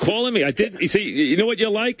about you calling me? I didn't. You see, you know what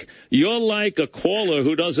you're like? You're like a caller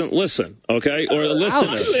who doesn't listen, okay, or a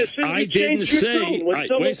listener. I didn't say. When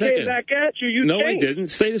someone wait a second. came back at you, you no, changed. I didn't.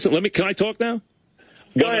 Stay this. Can I talk now?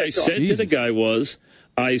 Go What ahead, I talk. said to the guy was,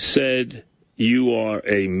 I said, you are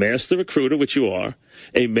a master recruiter, which you are,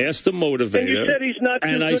 a master motivator. And you said he's not too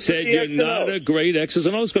and good I said with the you're X's and not O's. a great X's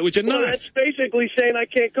and O's coach, which you're Well, not. that's basically saying I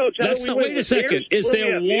can't coach. How That's do we not. win Wait a with second. beers? Is What do we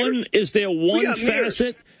there have, one? beers? Is there We one got beers.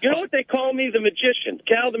 facet? You know what they call me? The magician.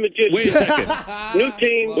 Cal the magician. Wait a second. New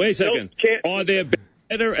team. Wait a second. Are there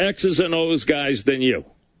better X's and O's guys than you?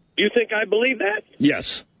 You think I believe that?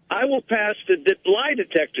 Yes. I will pass the lie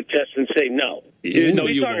detector test and say no. No, What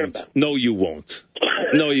are you talking won't. about? No, you won't.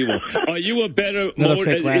 No, you won't. Are you a better? Another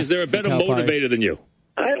fake laugh Is there a better from Calipari. motivator than you?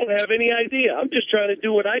 I don't have any idea. I'm just trying to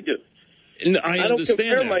do what I do. I don't understand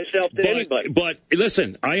compare that. myself to anybody. But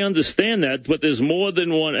listen, I understand that, but there's more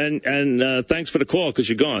than one. And thanks for the call because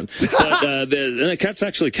you're gone. But that's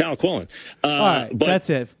actually Cal calling. All right, but that's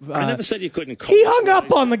it. I never said you couldn't coach. He hung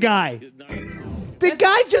up on the guy. The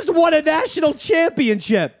guy just won a national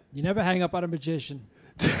championship. You never hang up on a magician.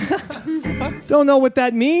 Don't know what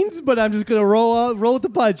that means, but I'm just gonna roll with the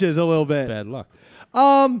punches a little bit. Bad luck.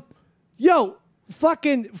 Yo,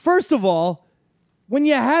 fucking. First of all, when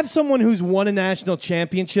you have someone who's won a national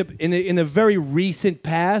championship in the very recent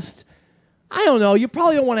past, I don't know. You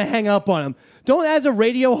probably don't want to hang up on him. Don't, as a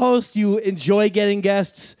radio host, you enjoy getting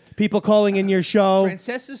guests, people calling in your show.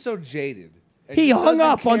 Francesa's so jaded. And He just hung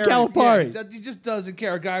doesn't up on care. Calipari. Yeah, he just doesn't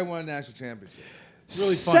care. A guy won a national championship. It's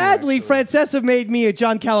really funny, Sadly, actually. Francesa made me a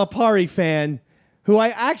John Calipari fan, who I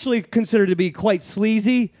actually consider to be quite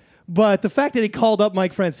sleazy. But the fact that he called up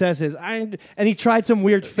Mike Francesa and he tried some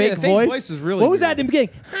weird fake the fake voice was really what was weird. that in the beginning?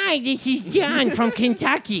 Hi, this is John from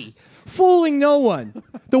Kentucky. Fooling no one.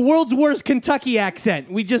 The world's worst Kentucky accent.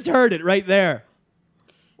 We just heard it right there.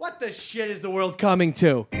 What the shit is the world coming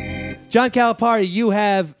to? John Calipari, you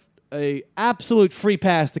have a absolute free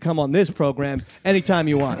pass to come on this program anytime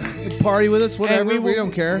you want. Party with us, whatever. And We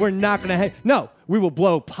don't care. We're not going to... No, we will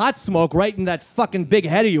blow pot smoke right in that fucking big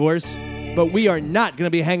head of yours, but we are not going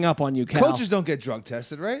to be hanging up on you, Cal. Coaches don't get drug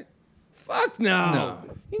tested, right? Fuck no.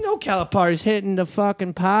 You know Calipari's hitting the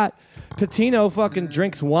fucking pot. Patino fucking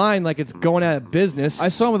drinks wine like it's going out of business. I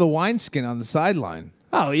saw him with a wineskin on the sideline.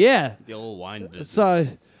 Oh, yeah. The old wine business. So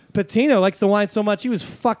Patino likes the wine so much he was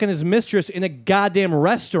fucking his mistress in a goddamn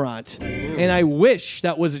restaurant. And I wish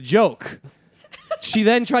that was a joke. She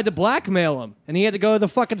then tried to blackmail him, and he had to go to the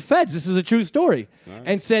fucking feds. This is a true story.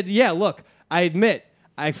 And said, yeah, look, I admit,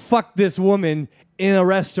 I fucked this woman in a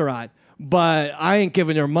restaurant, but I ain't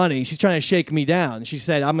giving her money. She's trying to shake me down. She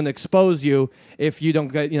said, I'm going to expose you if you don't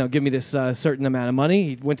give me this certain amount of money.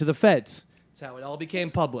 He went to the feds. That's how it all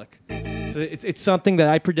became public. So it's something that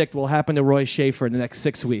I predict will happen to Roy Schaefer in the next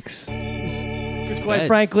 6 weeks. Because quite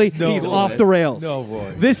frankly, he's off the rails. No,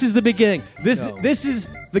 Roy. This is the beginning. This is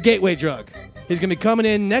the gateway drug. He's going to be coming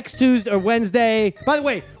in next Tuesday or Wednesday. By the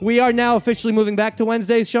way, we are now officially moving back to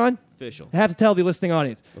Wednesdays, Sean. Official. I have to tell the listening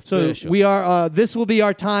audience. Official. So we are. This will be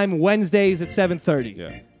our time Wednesdays at 7:30.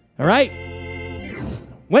 Yeah. All right.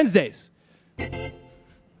 Wednesdays.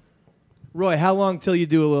 Roy, how long till you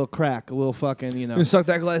do a little crack, a little fucking, You gonna suck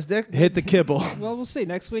that glass dick? hit the kibble? Well, we'll see.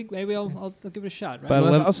 Next week, maybe I'll give it a shot. Right?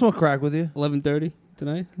 But I'll smoke crack with you. 11:30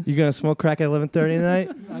 tonight. You gonna smoke crack at 11:30 tonight?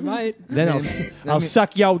 I might. Then I'll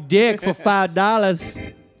suck your dick for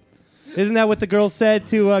 $5. Isn't that what the girl said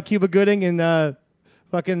to Cuba Gooding in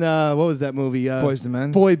fucking what was that movie? Boys to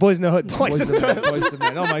Men. Boys in the Hood. Boys to Men. Boys to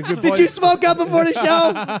Men. Oh my god. Did you smoke up before the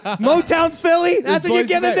show? Motown Philly? That's what you're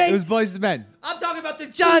giving me? It was Boys to Men. I'm talking about the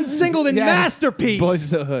John Singleton masterpiece. Boys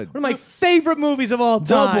to the Hood. One of my favorite movies of all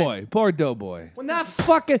time. Doughboy. Poor Doughboy. When that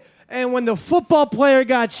fucking when the football player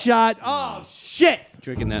got shot, oh shit.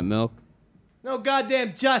 Drinking that milk. No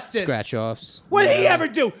goddamn justice. Scratch offs. What did he ever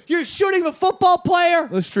do? You're shooting the football player?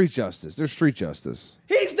 There's street justice. There's street justice.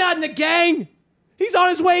 He's not in the gang. He's on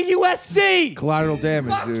his way to USC. Collateral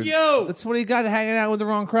damage, Fuck dude. you. That's what he got hanging out with the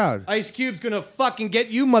wrong crowd. Ice Cube's gonna fucking get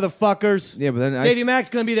you, motherfuckers. Yeah, but then Davey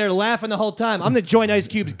Mac's gonna be there laughing the whole time. I'm gonna join Ice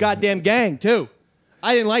Cube's goddamn gang too.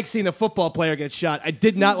 I didn't like seeing a football player get shot. I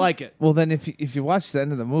did not like it. Well, then if you watch the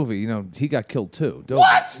end of the movie, he got killed too.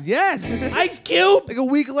 What? Yes. Ice Cube? Like a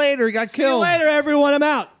week later, he got See you killed. later, everyone. I'm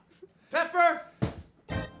out. Pepper.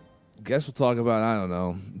 Guess we'll talk about, I don't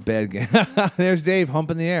know, bad game. There's Dave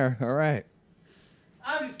humping the air. All right.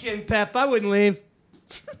 I'm just kidding, Pep. I wouldn't leave.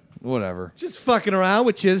 Whatever. Just fucking around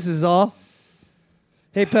with you, this is all.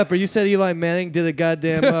 Hey, Pepper, you said Eli Manning did a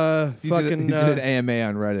goddamn He fucking... did an AMA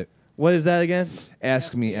on Reddit. What is that again?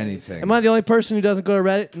 Ask me anything. Am I the only person who doesn't go to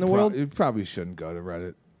Reddit in the world? You probably shouldn't go to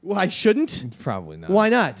Reddit. Well, I shouldn't? Probably not. Why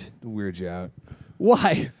not? It'll weird you out.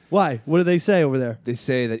 Why? Why? What do they say over there? They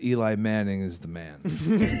say that Eli Manning is the man.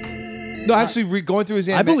 No, actually, going through his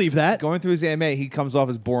AMA, I believe that. Going through his AMA, he comes off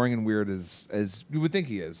as boring and weird as you would think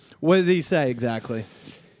he is. What did he say exactly?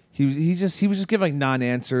 He was just giving like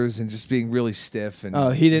non-answers and just being really stiff and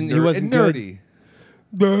he wasn't good. nerdy.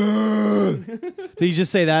 Did he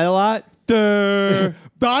just say that a lot? I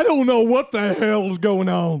don't know what the hell's going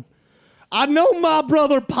on. I know my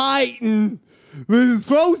brother Peyton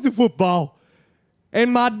throws the football,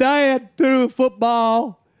 and my dad threw a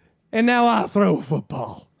football, and now I throw a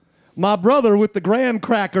football. My brother with the graham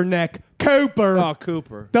cracker neck,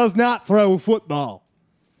 Cooper, does not throw a football.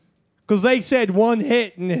 Because they said one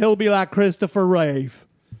hit, and he'll be like Christopher Reeve.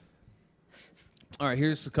 All right,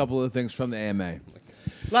 here's a couple of things from the AMA.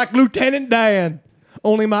 Like Lieutenant Dan.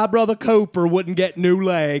 Only my brother Cooper wouldn't get new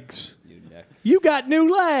legs. You got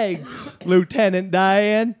new legs, Lieutenant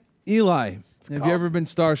Dan. Eli, have you ever been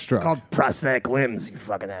starstruck? It's called prosthetic limbs, you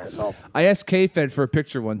fucking asshole. I asked K-Fed for a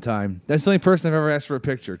picture one time. That's the only person I've ever asked for a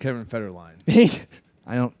picture, Kevin Federline.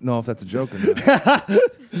 I don't know if that's a joke or not.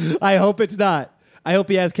 I hope it's not. I hope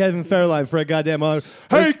he asked Kevin Federline for a goddamn honor.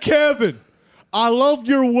 Hey, Kevin, I love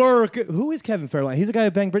your work. Who is Kevin Federline? He's the guy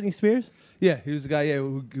who banged Britney Spears? Yeah, he was the guy,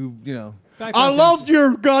 who you know. I loved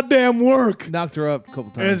your goddamn work. Knocked her up a couple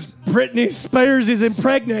times. As Britney Spears is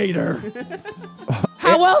impregnator.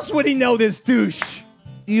 How else would he know this douche?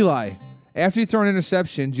 Eli, after you throw an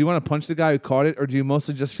interception, do you want to punch the guy who caught it, or do you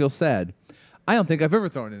mostly just feel sad? I don't think I've ever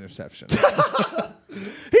thrown an interception.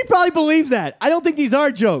 He probably believes that. I don't think these are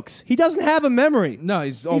jokes. He doesn't have a memory. No,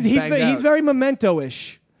 he's very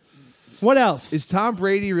memento-ish. What else? Is Tom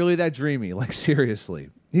Brady really that dreamy? Like, seriously.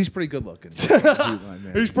 He's pretty good looking.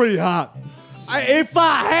 He's pretty hot. If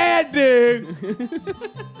I had to,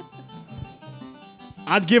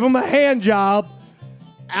 I'd give him a hand job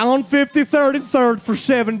on 53rd and 3rd for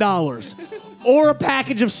 $7. Or a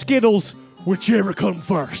package of Skittles, whichever come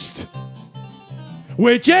first.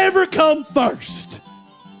 Whichever come first.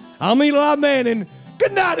 I'm Eli Manning.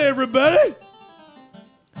 Good night, everybody.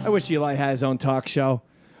 I wish Eli had his own talk show.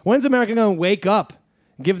 When's America going to wake up?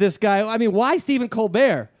 Give this guy, I mean, why Stephen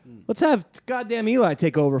Colbert? Let's have goddamn Eli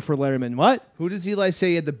take over for Letterman. What? Who does Eli say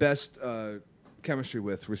he had the best chemistry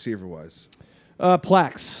with, receiver-wise?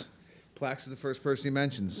 Plax. Plax is the first person he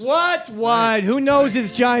mentions. What? What? Who knows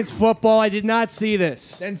his Giants football? I did not see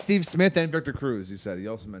this. Then Steve Smith and Victor Cruz, he said. He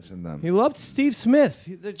also mentioned them. He loved Steve Smith.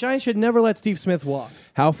 The Giants should never let Steve Smith walk.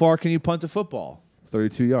 How far can you punt a football?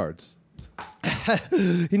 32 yards.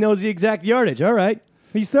 He knows the exact yardage. All right.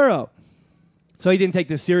 He's thorough. So he didn't take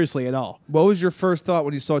this seriously at all. What was your first thought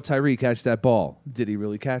when you saw Tyree catch that ball? Did he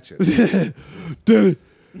really catch it? Did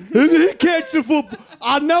he catch the football?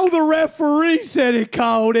 I know the referee said he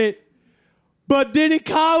called it, but did he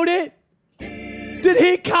call it? Did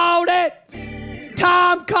he call it?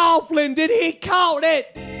 Tom Coughlin, did he call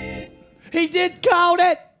it? He did call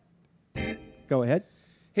it. Go ahead.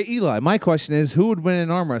 Hey, Eli, my question is, who would win an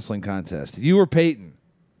arm wrestling contest? You or Peyton?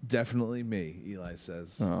 Definitely me, Eli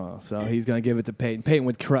says. Oh, so he's going to give it to Peyton. Peyton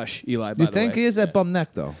would crush Eli, by You the think way. he has that bum neck,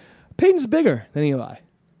 though? Peyton's bigger than Eli.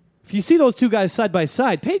 If you see those two guys side by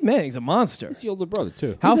side, Peyton Manning's a monster. He's the older brother,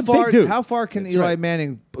 too. How He's a big dude. far can That's Eli right.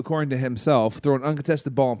 Manning, according to himself, throw an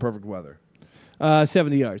uncontested ball in perfect weather?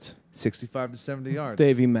 70 yards. 65 to 70 yards.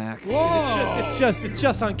 Davey Mac. It's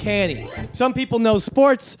just uncanny. Some people know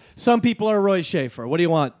sports. Some people are Roy Schaefer. What do you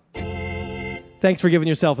want? Thanks for giving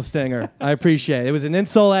yourself a stinger. I appreciate it. It was an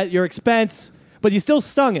insult at your expense, but you still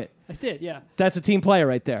stung it. I did, yeah. That's a team player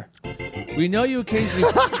right there. We know you occasionally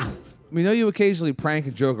prank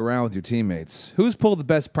and joke around with your teammates. Who's pulled the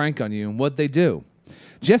best prank on you, and what'd they do?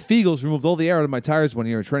 Jeff Fiegels removed all the air out of my tires one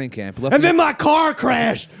year at training camp. And then my car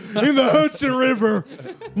crashed in the Hudson River.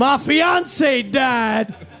 My fiance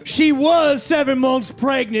died. She was 7 months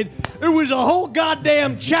pregnant. It was a whole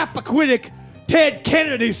goddamn Chappaquiddick Ted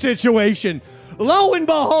Kennedy situation. Lo and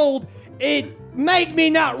behold, it made me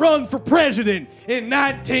not run for president in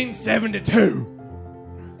 1972.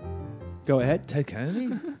 Go ahead. Ted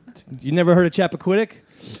Kennedy? You never heard of Chappaquiddick?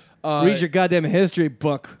 Read your goddamn history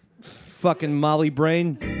book. Fucking Molly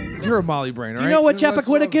brain. You're a Molly brain, all right? Do you know what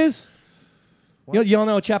Chappaquiddick is? You don't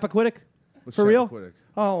know Chappaquiddick? What's For real? Chappaquiddick?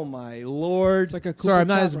 Oh, my Lord. It's like a Sorry, I'm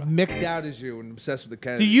not as Chopra. micked out as you and obsessed with the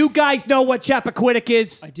Kennedys. Do you guys know what Chappaquiddick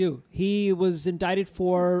is? I do. He was indicted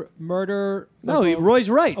for murder. No, of a- Roy's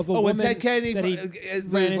right. Of a when woman Ted Kennedy that he was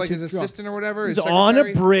ran like his into drunk. assistant or whatever? He His was on a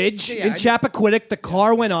secretary? bridge Yeah, in I- Chappaquiddick. The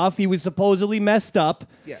car went off. He was supposedly messed up.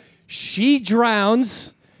 Yeah. She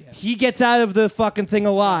drowns. He gets out of the fucking thing He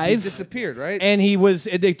alive. disappeared, right? And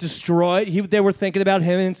they destroyed. They were thinking about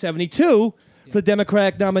him in 72 for the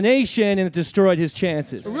Democratic nomination, and it destroyed his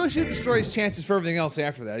chances. It really should destroy his chances for everything else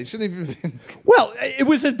after that. He shouldn't even been. Well, it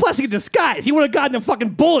was a blessing in disguise. He would have gotten a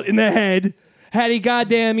fucking bullet in the head had he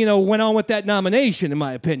goddamn, went on with that nomination, in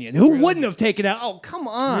my opinion. Who wouldn't have taken out? Oh, come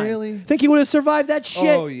on. Really? Think he would have survived that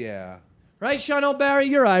shit? Oh, yeah. Right, Sean O'Barry?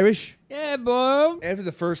 You're Irish. Yeah, boy. After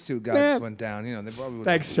the first two guys went down, they probably would.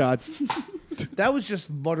 Thanks, Sean. That was just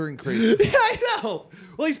muttering crazy. Yeah, I know.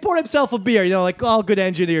 Well, he's poured himself a beer, like all good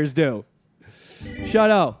engineers do. Shut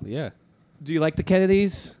up. Yeah. Do you like the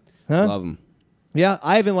Kennedys? Huh? Love him. Yeah,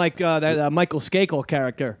 I even like that Michael Skakel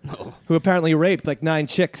character, who apparently raped like 9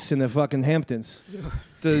 chicks in the fucking Hamptons.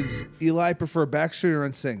 Does Eli prefer Backstreet or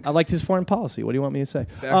NSYNC? I liked his foreign policy. What do you want me to say?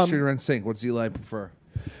 Backstreet or NSYNC? What does Eli prefer?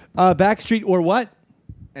 Backstreet or what?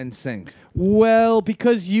 NSYNC. Well,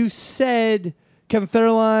 because you said Kevin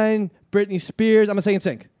Federline, Britney Spears. I'm going to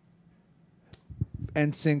say NSYNC.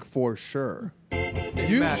 NSYNC for sure.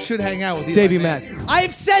 You should hang out with Eli Davey Manning. Mac.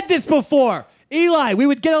 I've said this before. Eli, we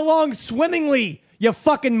would get along swimmingly, you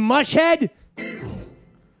fucking mushhead.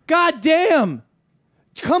 God damn.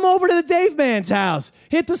 Come over to the Dave Man's house.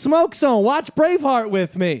 Hit the smoke zone. Watch Braveheart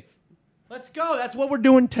with me. Let's go. That's what we're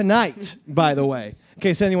doing tonight, by the way. In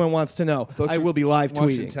case anyone wants to know. I will be live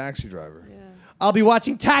Watching tweeting. Taxi Driver. I'll be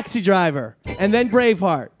watching Taxi Driver and then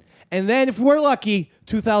Braveheart. And then, if we're lucky,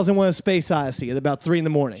 2001 A Space Odyssey at about 3 in the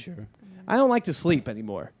morning. Sure. I don't like to sleep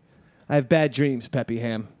anymore. I have bad dreams, Peppy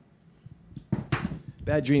Ham.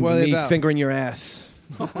 Bad dreams What are of they me about? fingering your ass.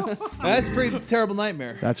 That's a pretty terrible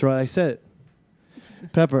nightmare. That's right, I said it.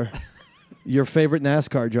 Pepper, your favorite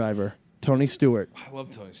NASCAR driver, Tony Stewart. I love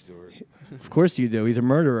Tony Stewart. Of course you do. He's a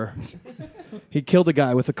murderer. He killed a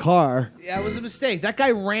guy with a car. Yeah, it was a mistake. That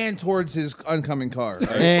guy ran towards his oncoming car. Right?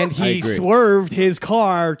 And he swerved his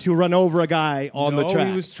car to run over a guy on the track.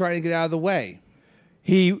 He was trying to get out of the way.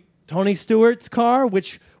 Tony Stewart's car,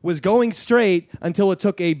 which was going straight until it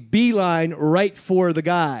took a beeline right for the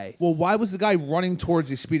guy. Well, why was the guy running towards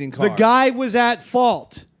a speeding car? The guy was at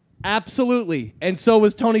fault. Absolutely. And so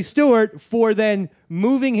was Tony Stewart for then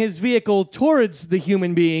moving his vehicle towards the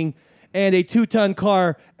human being, and a 2-ton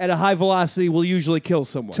car at a high velocity will usually kill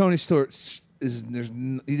someone. Tony Stewart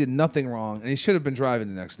he did nothing wrong, and he should have been driving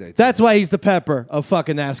the next day. That's why he's the Pepper of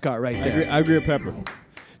fucking NASCAR right there. I agree with Pepper.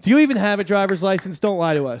 Do you even have a driver's license? Don't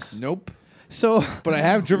lie to us. Nope. So, But I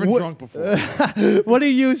have driven drunk before. What do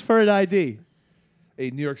you use for an ID? A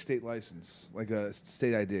New York State license, like a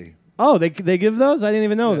state ID. Oh, they give those? I didn't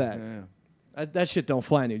even know that. Yeah. That shit don't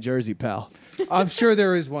fly in New Jersey, pal. I'm sure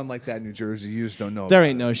there is one like that in New Jersey. You just don't know. There about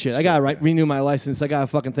ain't it. no shit. I gotta renew my license. I got a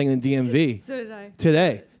fucking thing in the DMV. So did I.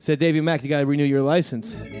 Today. Said, Davey Mac, you gotta renew your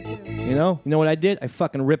license. Me too. You know what I did? I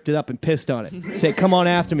fucking ripped it up and pissed on it. Say, come on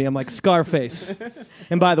after me. I'm like Scarface.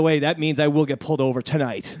 And by the way, that means I will get pulled over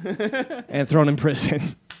tonight and thrown in prison.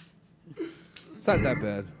 It's not that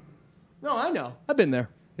bad. No, I know. I've been there.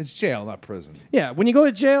 It's jail, not prison. Yeah, when you go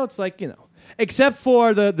to jail, it's like, except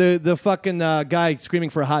for the fucking guy screaming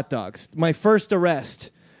for hot dogs. My first arrest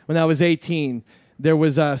when I was 18, there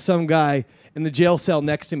was some guy in the jail cell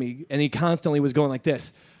next to me, and he constantly was going like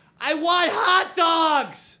this. I want hot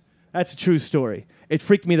dogs! That's a true story. It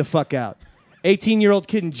freaked me the fuck out. 18-year-old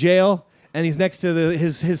kid in jail, and he's next to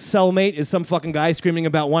his cellmate is some fucking guy screaming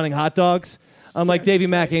about wanting hot dogs. I'm like, Davey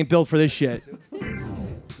Mac ain't built for this shit.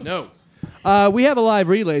 No. We have a live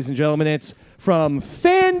read, ladies and gentlemen. It's from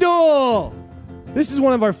FanDuel. This is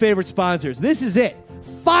one of our favorite sponsors. This is it.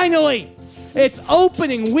 Finally, it's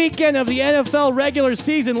opening weekend of the NFL regular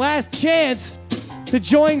season. Last chance to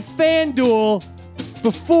join FanDuel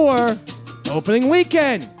before opening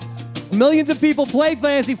weekend. Millions of people play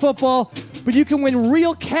fantasy football, but you can win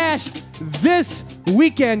real cash this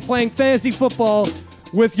weekend playing fantasy football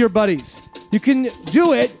with your buddies. You can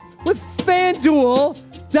do it with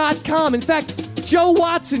FanDuel.com. In fact, Joe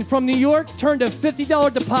Watson from New York turned a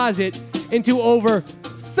 $50 deposit into over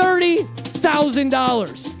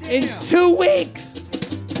 $30,000 in 2 weeks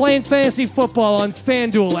playing fantasy football on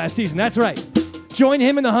FanDuel last season. That's right. Join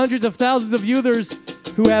him and the hundreds of thousands of users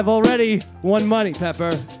who have already won money,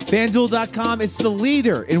 Pepper. FanDuel.com, it's the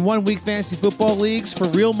leader in 1 week fantasy football leagues for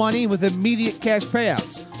real money with immediate cash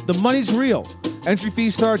payouts. The money's real. Entry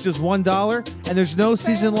fees start just $1, and there's no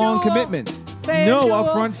season-long commitment. No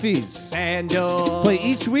upfront fees. FanDuel. Play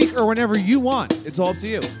each week or whenever you want. It's all up to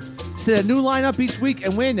you. Set a new lineup each week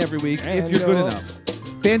and win every week if you're good enough.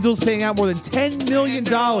 FanDuel's paying out more than $10 million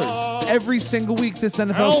every single week this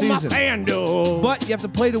NFL season. FanDuel. But you have to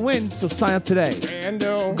play to win, so sign up today.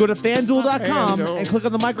 FanDuel. Go to FanDuel.com FanDuel. and click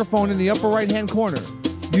on the microphone in the upper right-hand corner.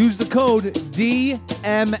 Use the code DMS.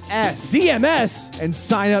 DMS? And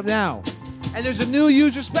sign up now. And there's a new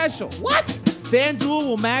user special. What? FanDuel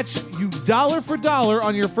will match you dollar for dollar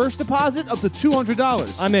on your first deposit up to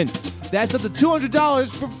 $200. I'm in. That's up to $200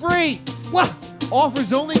 for free. What?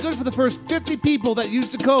 Offer's only good for the first 50 people that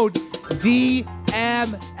use the code DMS.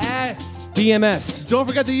 DMS. Don't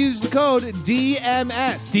forget to use the code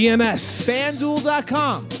DMS. DMS.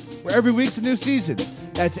 FanDuel.com, where every week's a new season.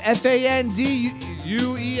 That's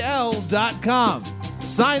FanDuel.com.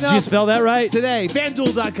 Sign up. Did you spell that right? Today.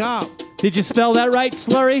 FanDuel.com. Did you spell that right,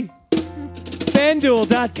 Slurry?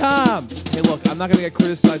 FanDuel.com. Hey, look, I'm not going to get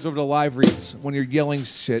criticized over the live reads when you're yelling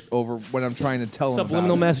shit over when I'm trying to tell them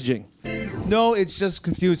Subliminal about messaging. it. No, it's just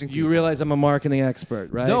confusing. You realize I'm a marketing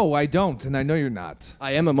expert, right? No, I don't, and I know you're not.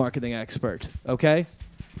 I am a marketing expert, okay?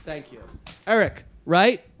 Thank you. Eric,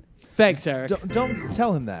 right? Thanks, Eric. Don't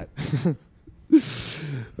tell him that.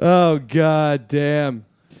 Oh, God damn.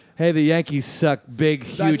 Hey, the Yankees suck big,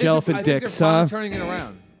 huge elephant dicks, huh? Turning it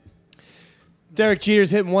around. Derek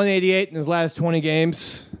Jeter's hitting 188 in his last 20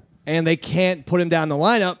 games, and they can't put him down the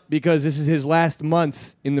lineup because this is his last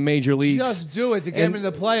month in the major leagues. Just do it to get him into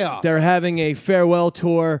the playoffs. They're having a farewell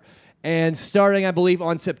tour, and starting, I believe,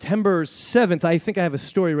 on September 7th, I think I have a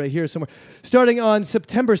story right here somewhere. Starting on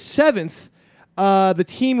September 7th, the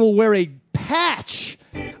team will wear a patch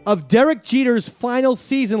of Derek Jeter's final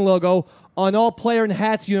season logo on all player and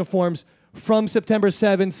hats uniforms from September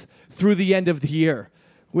 7th through the end of the year,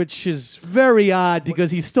 which is very odd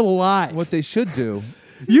because he's still alive. What they should do.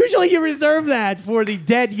 Usually you reserve that for the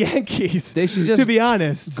dead Yankees, They should just to be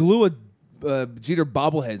honest. glue a Jeter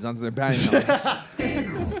bobbleheads onto their batting helmets.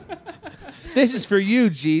 This is for you,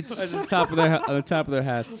 Jeets. On the top of their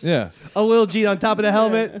hats. Yeah. A little Jeet on top of the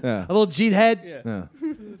helmet, Yeah. a little Jeet head. Yeah.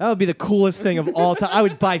 That would be the coolest thing of all time. I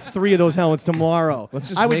would buy 3 of those helmets tomorrow. Let's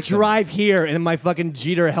just I would make them. drive here in my fucking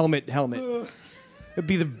Jeter helmet. It'd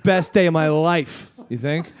be the best day of my life. You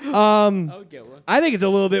think? I would get one. I think it's a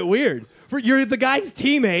little bit weird. You're the guy's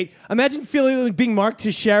teammate. Imagine feeling like being Mark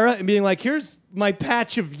Teixeira and being like, here's my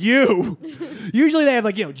patch of you. Usually they have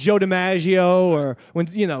like, Joe DiMaggio, or when,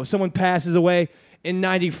 someone passes away. In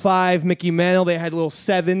 95, Mickey Mantle, they had little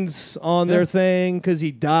 7s on their thing because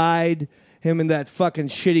he died. Him and that fucking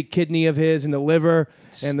shitty kidney of his and the liver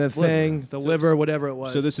and the thing, the liver, whatever it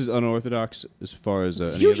was. So this is unorthodox as far as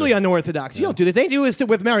it's usually unorthodox. You don't do this. They do this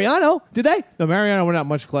with Mariano, did they? No, Mariano went out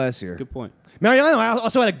much classier. Good point. Mariano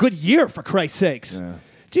also had a good year, for Christ's sakes. Yeah.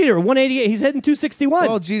 Jeter, 188. He's heading 261.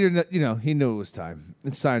 Well, Jeter, he knew it was time.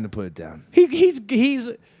 It's time to put it down. He's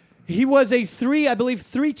He was a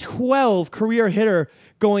 312 career hitter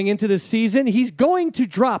going into the season. He's going to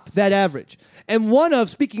drop that average. And one of,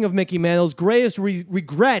 speaking of Mickey Mantle's greatest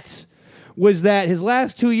regrets was that his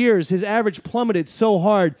last 2 years, his average plummeted so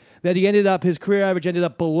hard that his career average ended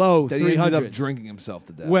up below 300. He ended up drinking himself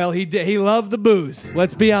to death. Well, he did. He loved the booze.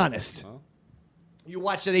 Let's be honest. You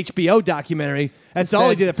watched that HBO documentary. That's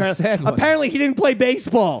all he did, apparently. Apparently, he didn't play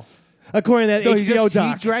baseball, according to that HBO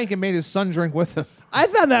doc. He drank and made his son drink with him. I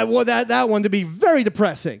found that one to be very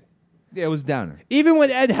depressing. Yeah, it was downer. Even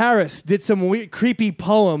when Ed Harris did some weird, creepy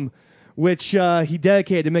poem, which he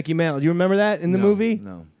dedicated to Mickey Mantle. Do you remember that in the movie?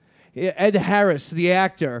 No. Ed Harris, the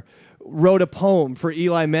actor, wrote a poem for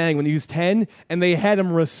Eli Manning when he was 10, and they had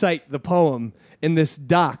him recite the poem in this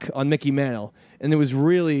doc on Mickey Mantle. And it was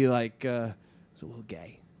really like, it was a little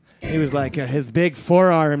gay. He was like, his big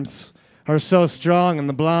forearms are so strong and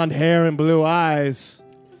the blonde hair and blue eyes.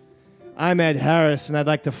 I'm Ed Harris, and I'd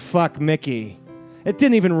like to fuck Mickey. It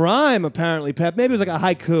didn't even rhyme, apparently, Pep. Maybe it was like a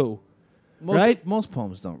haiku, right? Most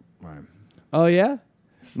poems don't rhyme. Oh, yeah?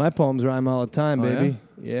 My poems rhyme all the time, Oh, baby.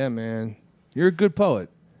 Yeah, man. You're a good poet.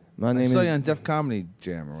 My name I saw is you on Def Comedy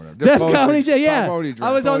Jam or whatever. Def Comedy Jam, yeah. Poetry Jam.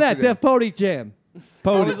 I was on that, Def Poetry Jam.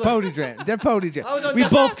 Poetry Jam. Def Poetry Jam. We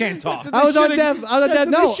both can't talk. I was on Def.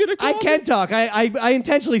 No, I can talk. I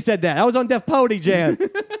intentionally said that. I was on Def Poetry Jam.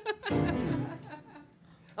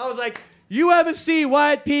 I was like, you ever see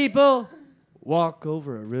white people walk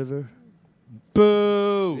over a river?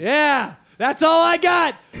 Boo. Yeah, that's all I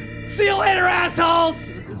got. See you later, assholes.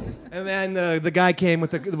 And then the guy came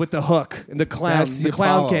with the hook, and the clown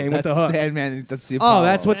came with the hook. Sandman. That's the Apollo. Oh,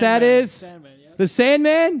 that's what that is? Sandman, yeah. The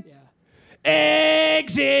Sandman? Yeah.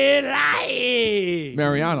 Exit light.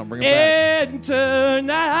 Mariano, bring it back. And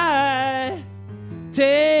tonight,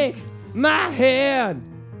 take my hand.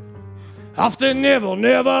 Off to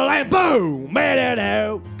Neverland. Boom. Man,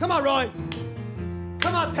 out. Come on, Roy.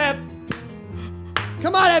 Come on, Pep.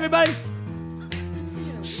 Come on, everybody.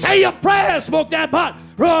 Say your prayer, smoke that pot.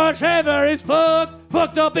 Rush Ever is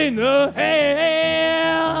fucked up in the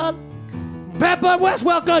head. Pepper West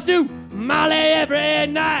welcome to Molly every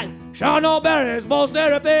night. Sean O'Barry's most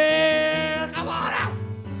therapy. Come on out.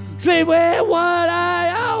 Sleep with one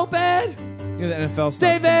eye open. You know the NFL stuff.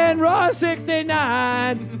 Steve and Ross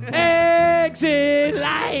 69. Exit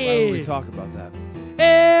light. Why would we talk about that?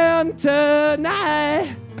 And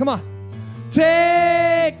tonight, come on.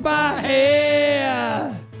 Take my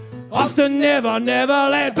hand. Off to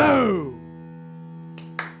Neverland. Boom.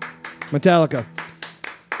 Metallica.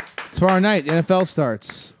 Tomorrow night, the NFL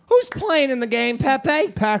starts. Who's playing in the game,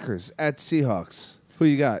 Pepe? Packers at Seahawks. Who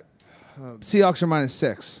you got? Seahawks are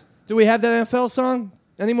 -6. Do we have that NFL song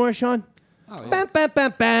anymore, Sean? Oh, yeah. Bam, bam,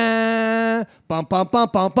 bam, bam. Bum, bum, bum,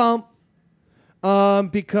 bum, bum.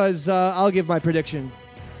 Because I'll give my prediction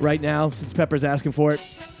right now, since Pepper's asking for it.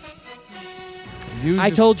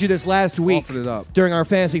 I told you this last week offered it up. during our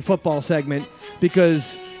fantasy football segment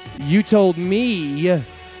because you told me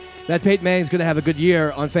that Peyton Manning's going to have a good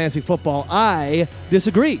year on fantasy football. I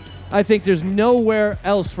disagree. I think there's nowhere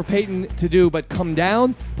else for Peyton to do but come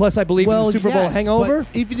down. Plus, I believe in the Super Bowl hangover.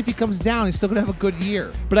 But even if he comes down, he's still going to have a good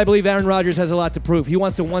year. But I believe Aaron Rodgers has a lot to prove. He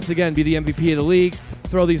wants to once again be the MVP of the league,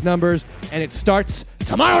 throw these numbers, and it starts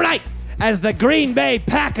tomorrow night as the Green Bay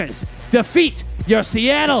Packers defeat your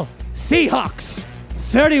Seattle Seahawks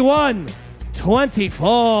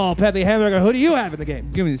 31-24. Pepe Hamburger, who do you have in the game?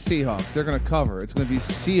 Give me the Seahawks. They're going to cover. It's going to be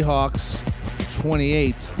Seahawks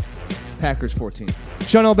 28, Packers 14.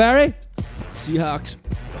 Sean O'Barry? Seahawks,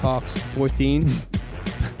 Hawks 14,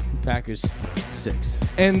 Packers 6.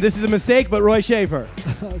 And this is a mistake, but Roy Schaefer.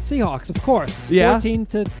 Seahawks, of course. Yeah?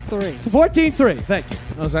 14-3. 14-3. Thank you.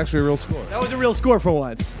 That was actually a real score. That was a real score for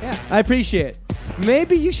once. Yeah. I appreciate it.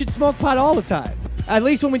 Maybe you should smoke pot all the time. At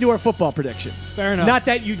least when we do our football predictions. Fair enough. Not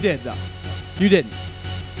that you did, though. You didn't.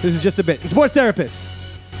 This is just a bit. And sports therapist.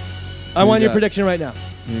 I want your prediction right now.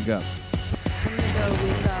 Here you go. I'm going to go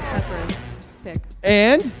with Pepper's pick.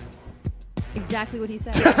 And? Exactly what he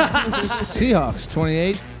said. Seahawks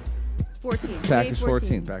 28, 14. Packers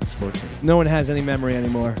 14. Packers 14. No one has any memory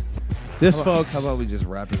anymore. This, folks, how about we just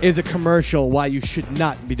wrap it up? is a commercial why you should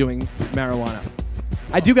not be doing marijuana.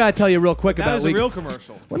 I do got to tell you real quick about that was a real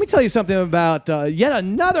commercial. Let me tell you something about yet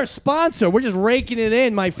another sponsor. We're just raking it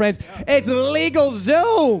in, my friends. It's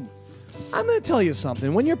LegalZoom. I'm going to tell you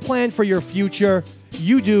something. When you're planning for your future,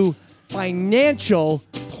 you do financial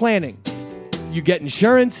planning. You get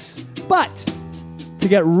insurance, but to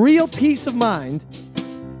get real peace of mind,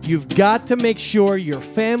 you've got to make sure your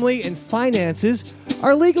family and finances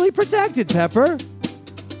are legally protected, Pepper.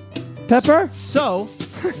 Pepper? So,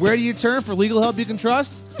 where do you turn for legal help you can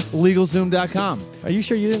trust? LegalZoom.com. Are you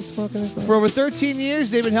sure you didn't smoke anything? For over 13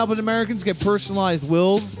 years, they've been helping Americans get personalized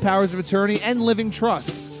wills, powers of attorney, and living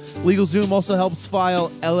trusts. LegalZoom also helps file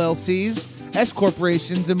LLCs, S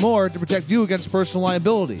corporations, and more to protect you against personal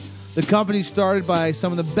liability. The company's started by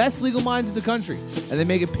some of the best legal minds in the country, and they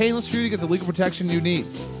make it painless for you to get the legal protection you need.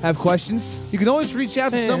 Have questions? You can always reach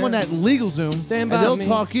out to someone at LegalZoom, and they'll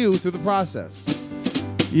talk you through the process.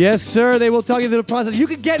 Yes, sir. They will talk you through the process. You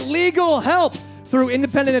can get legal help through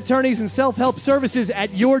independent attorneys and self-help services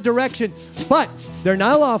at your direction. But they're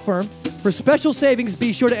not a law firm. For special savings,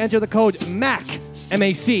 be sure to enter the code MAC,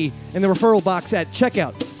 M-A-C, in the referral box at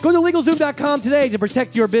checkout. Go to LegalZoom.com today to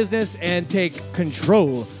protect your business and take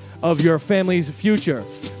control of your family's future.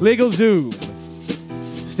 LegalZoom.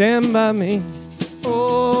 Stand by me.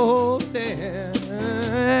 Oh,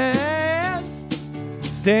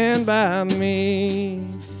 stand by me.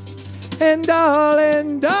 And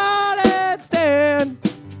darling, darling, stand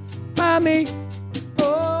by me.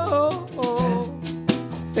 Oh, oh,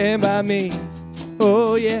 stand by me.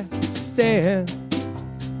 Oh, yeah, stand.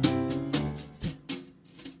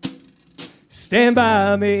 Stand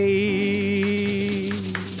by me.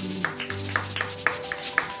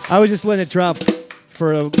 I was just letting it drop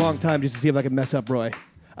for a long time just to see if I could mess up Roy.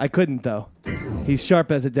 I couldn't, though. He's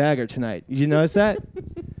sharp as a dagger tonight. Did you notice that?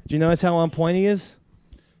 Did you notice how on point he is?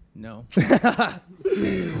 No.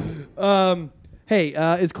 Hey,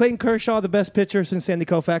 is Clayton Kershaw the best pitcher since Sandy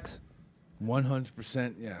Koufax?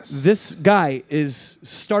 100% yes. This guy is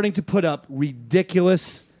starting to put up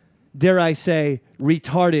ridiculous, dare I say,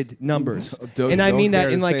 retarded numbers. And I mean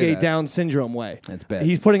that in like a Down syndrome way. That's bad.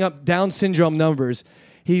 He's putting up Down syndrome numbers.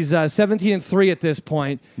 He's 17-3 at this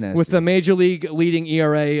point, Nasty. with the major league leading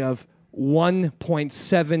ERA of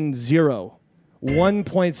 1.70.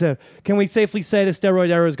 1.7. Can we safely say the steroid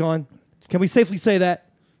era is gone? Can we safely say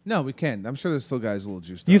that? No, we can't. I'm sure there's still guys a little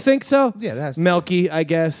juiced You up. think so? Yeah, that has to Melky, I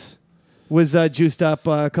guess, was juiced up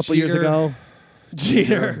a couple years ago.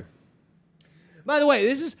 Jeter. By the way,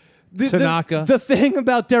 this is Tanaka. The thing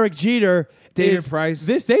about Derek Jeter. David Price.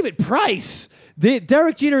 David Price.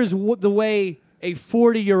 Derek Jeter is the way a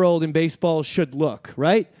 40-year-old in baseball should look,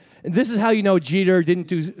 right? And this is how you know Jeter didn't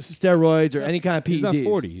do steroids or any kind of PEDs. He's not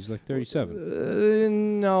 40. He's like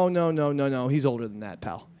 37. No. He's older than that,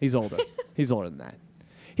 pal. He's older. He's older than that.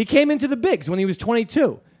 He came into the bigs when he was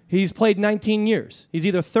 22. He's played 19 years. He's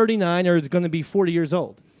either 39 or is going to be 40 years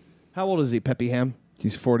old. How old is he, Peppy Ham?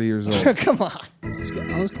 He's 40 years old. Come on.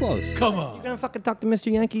 I was close. Come on. You going to fucking talk to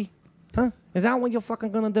Mr. Yankee? Huh? Is that what you're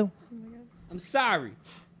fucking going to do? I'm sorry.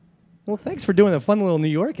 Well, thanks for doing a fun little New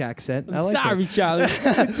York accent. I'm I like sorry, it. Charlie.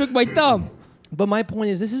 I took my thumb. But my point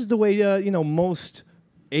is, this is the way, most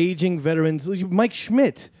aging veterans, Mike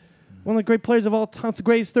Schmidt, one of the great players of all time, the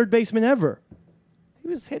greatest third baseman ever. He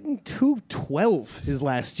was hitting 212 his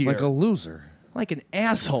last year. Like a loser. Like an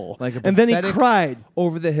asshole. Like a and then he pathetic cried.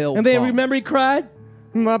 Over the hill. And then bum. remember he cried?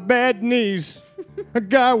 My bad knees. A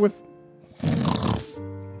guy with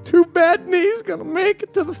 2 bad knees gonna make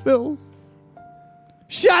it to the Phils.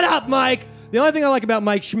 Shut up, Mike! The only thing I like about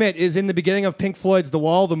Mike Schmidt is in the beginning of Pink Floyd's The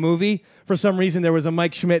Wall, the movie, for some reason there was a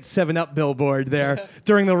Mike Schmidt 7-Up billboard there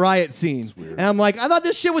during the riot scene. And I'm like, I thought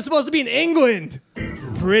this shit was supposed to be in England.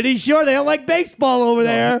 Pretty sure they don't like baseball over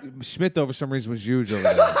there. Schmidt, though, for some reason, was huge over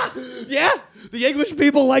there. Yeah, the English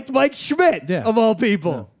people liked Mike Schmidt, of all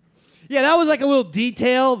people. Yeah, that was like a little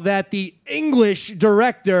detail that the English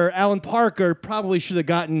director, Alan Parker, probably should have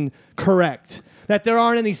gotten correct. That there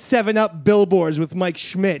aren't any 7-Up billboards with Mike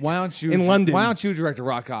Schmidt in London. Why don't you direct a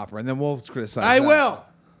rock opera, and then we'll criticize I that.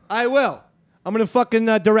 will. I'm going to fucking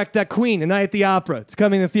direct that Queen, A Night at the Opera. It's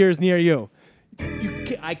coming to theaters near you.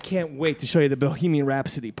 I can't wait to show you the Bohemian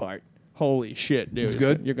Rhapsody part. Holy shit, dude. It's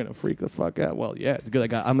good? You're going to freak the fuck out. Well, yeah, it's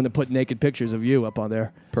good. I'm going to put naked pictures of you up on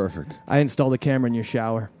there. Perfect. I installed a camera in your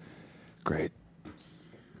shower. Great.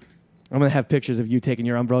 I'm going to have pictures of you taking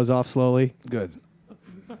your umbrellas off slowly. Good.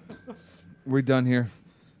 We're done here.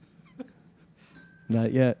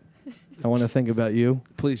 Not yet. I want to think about you.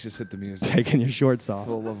 Please just hit the music. Taking your shorts off.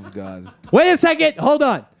 For the love of God. Wait a second. Hold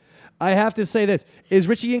on. I have to say this. Is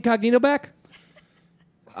Richie Incognito back?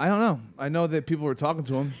 I don't know. I know that people were talking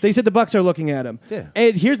to him. They said the Bucks are looking at him. Yeah.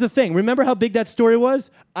 And here's the thing. Remember how big that story was?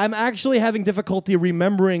 I'm actually having difficulty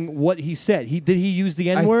remembering what he said. Did he use the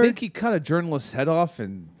N-word? I think he cut a journalist's head off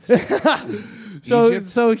and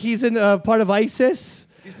So he's in part of ISIS?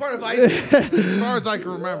 He's part of ISIS, as far as I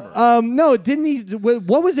can remember. No, didn't he?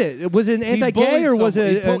 What was it? Was it an anti-gay or was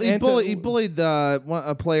it? He bullied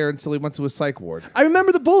a player until he went to a psych ward. I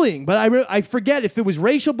remember the bullying, but I forget if it was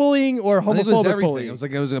racial bullying or I think it was homophobic everything. bullying. It was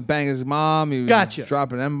like he was gonna bang his mom. He was Gotcha.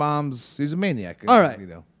 dropping M-bombs. He's a maniac. All right. You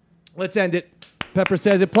know. Let's end it. Pepper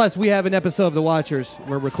says it. Plus, we have an episode of The Watchers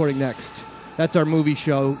we're recording next. That's our movie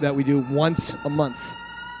show that we do once a month.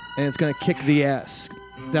 And it's going to kick the ass.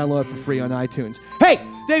 Download it for free on iTunes. Hey,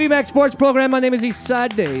 Davey Mac Sports Program. My name is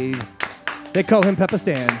Eastside Dave. They call him Pepper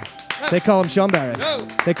Stan. They call him Sean Barrett. No.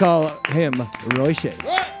 They call him Roy Shea.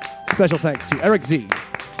 Special thanks to Eric Z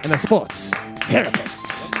and the sports therapist.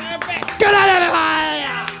 Good night, everybody!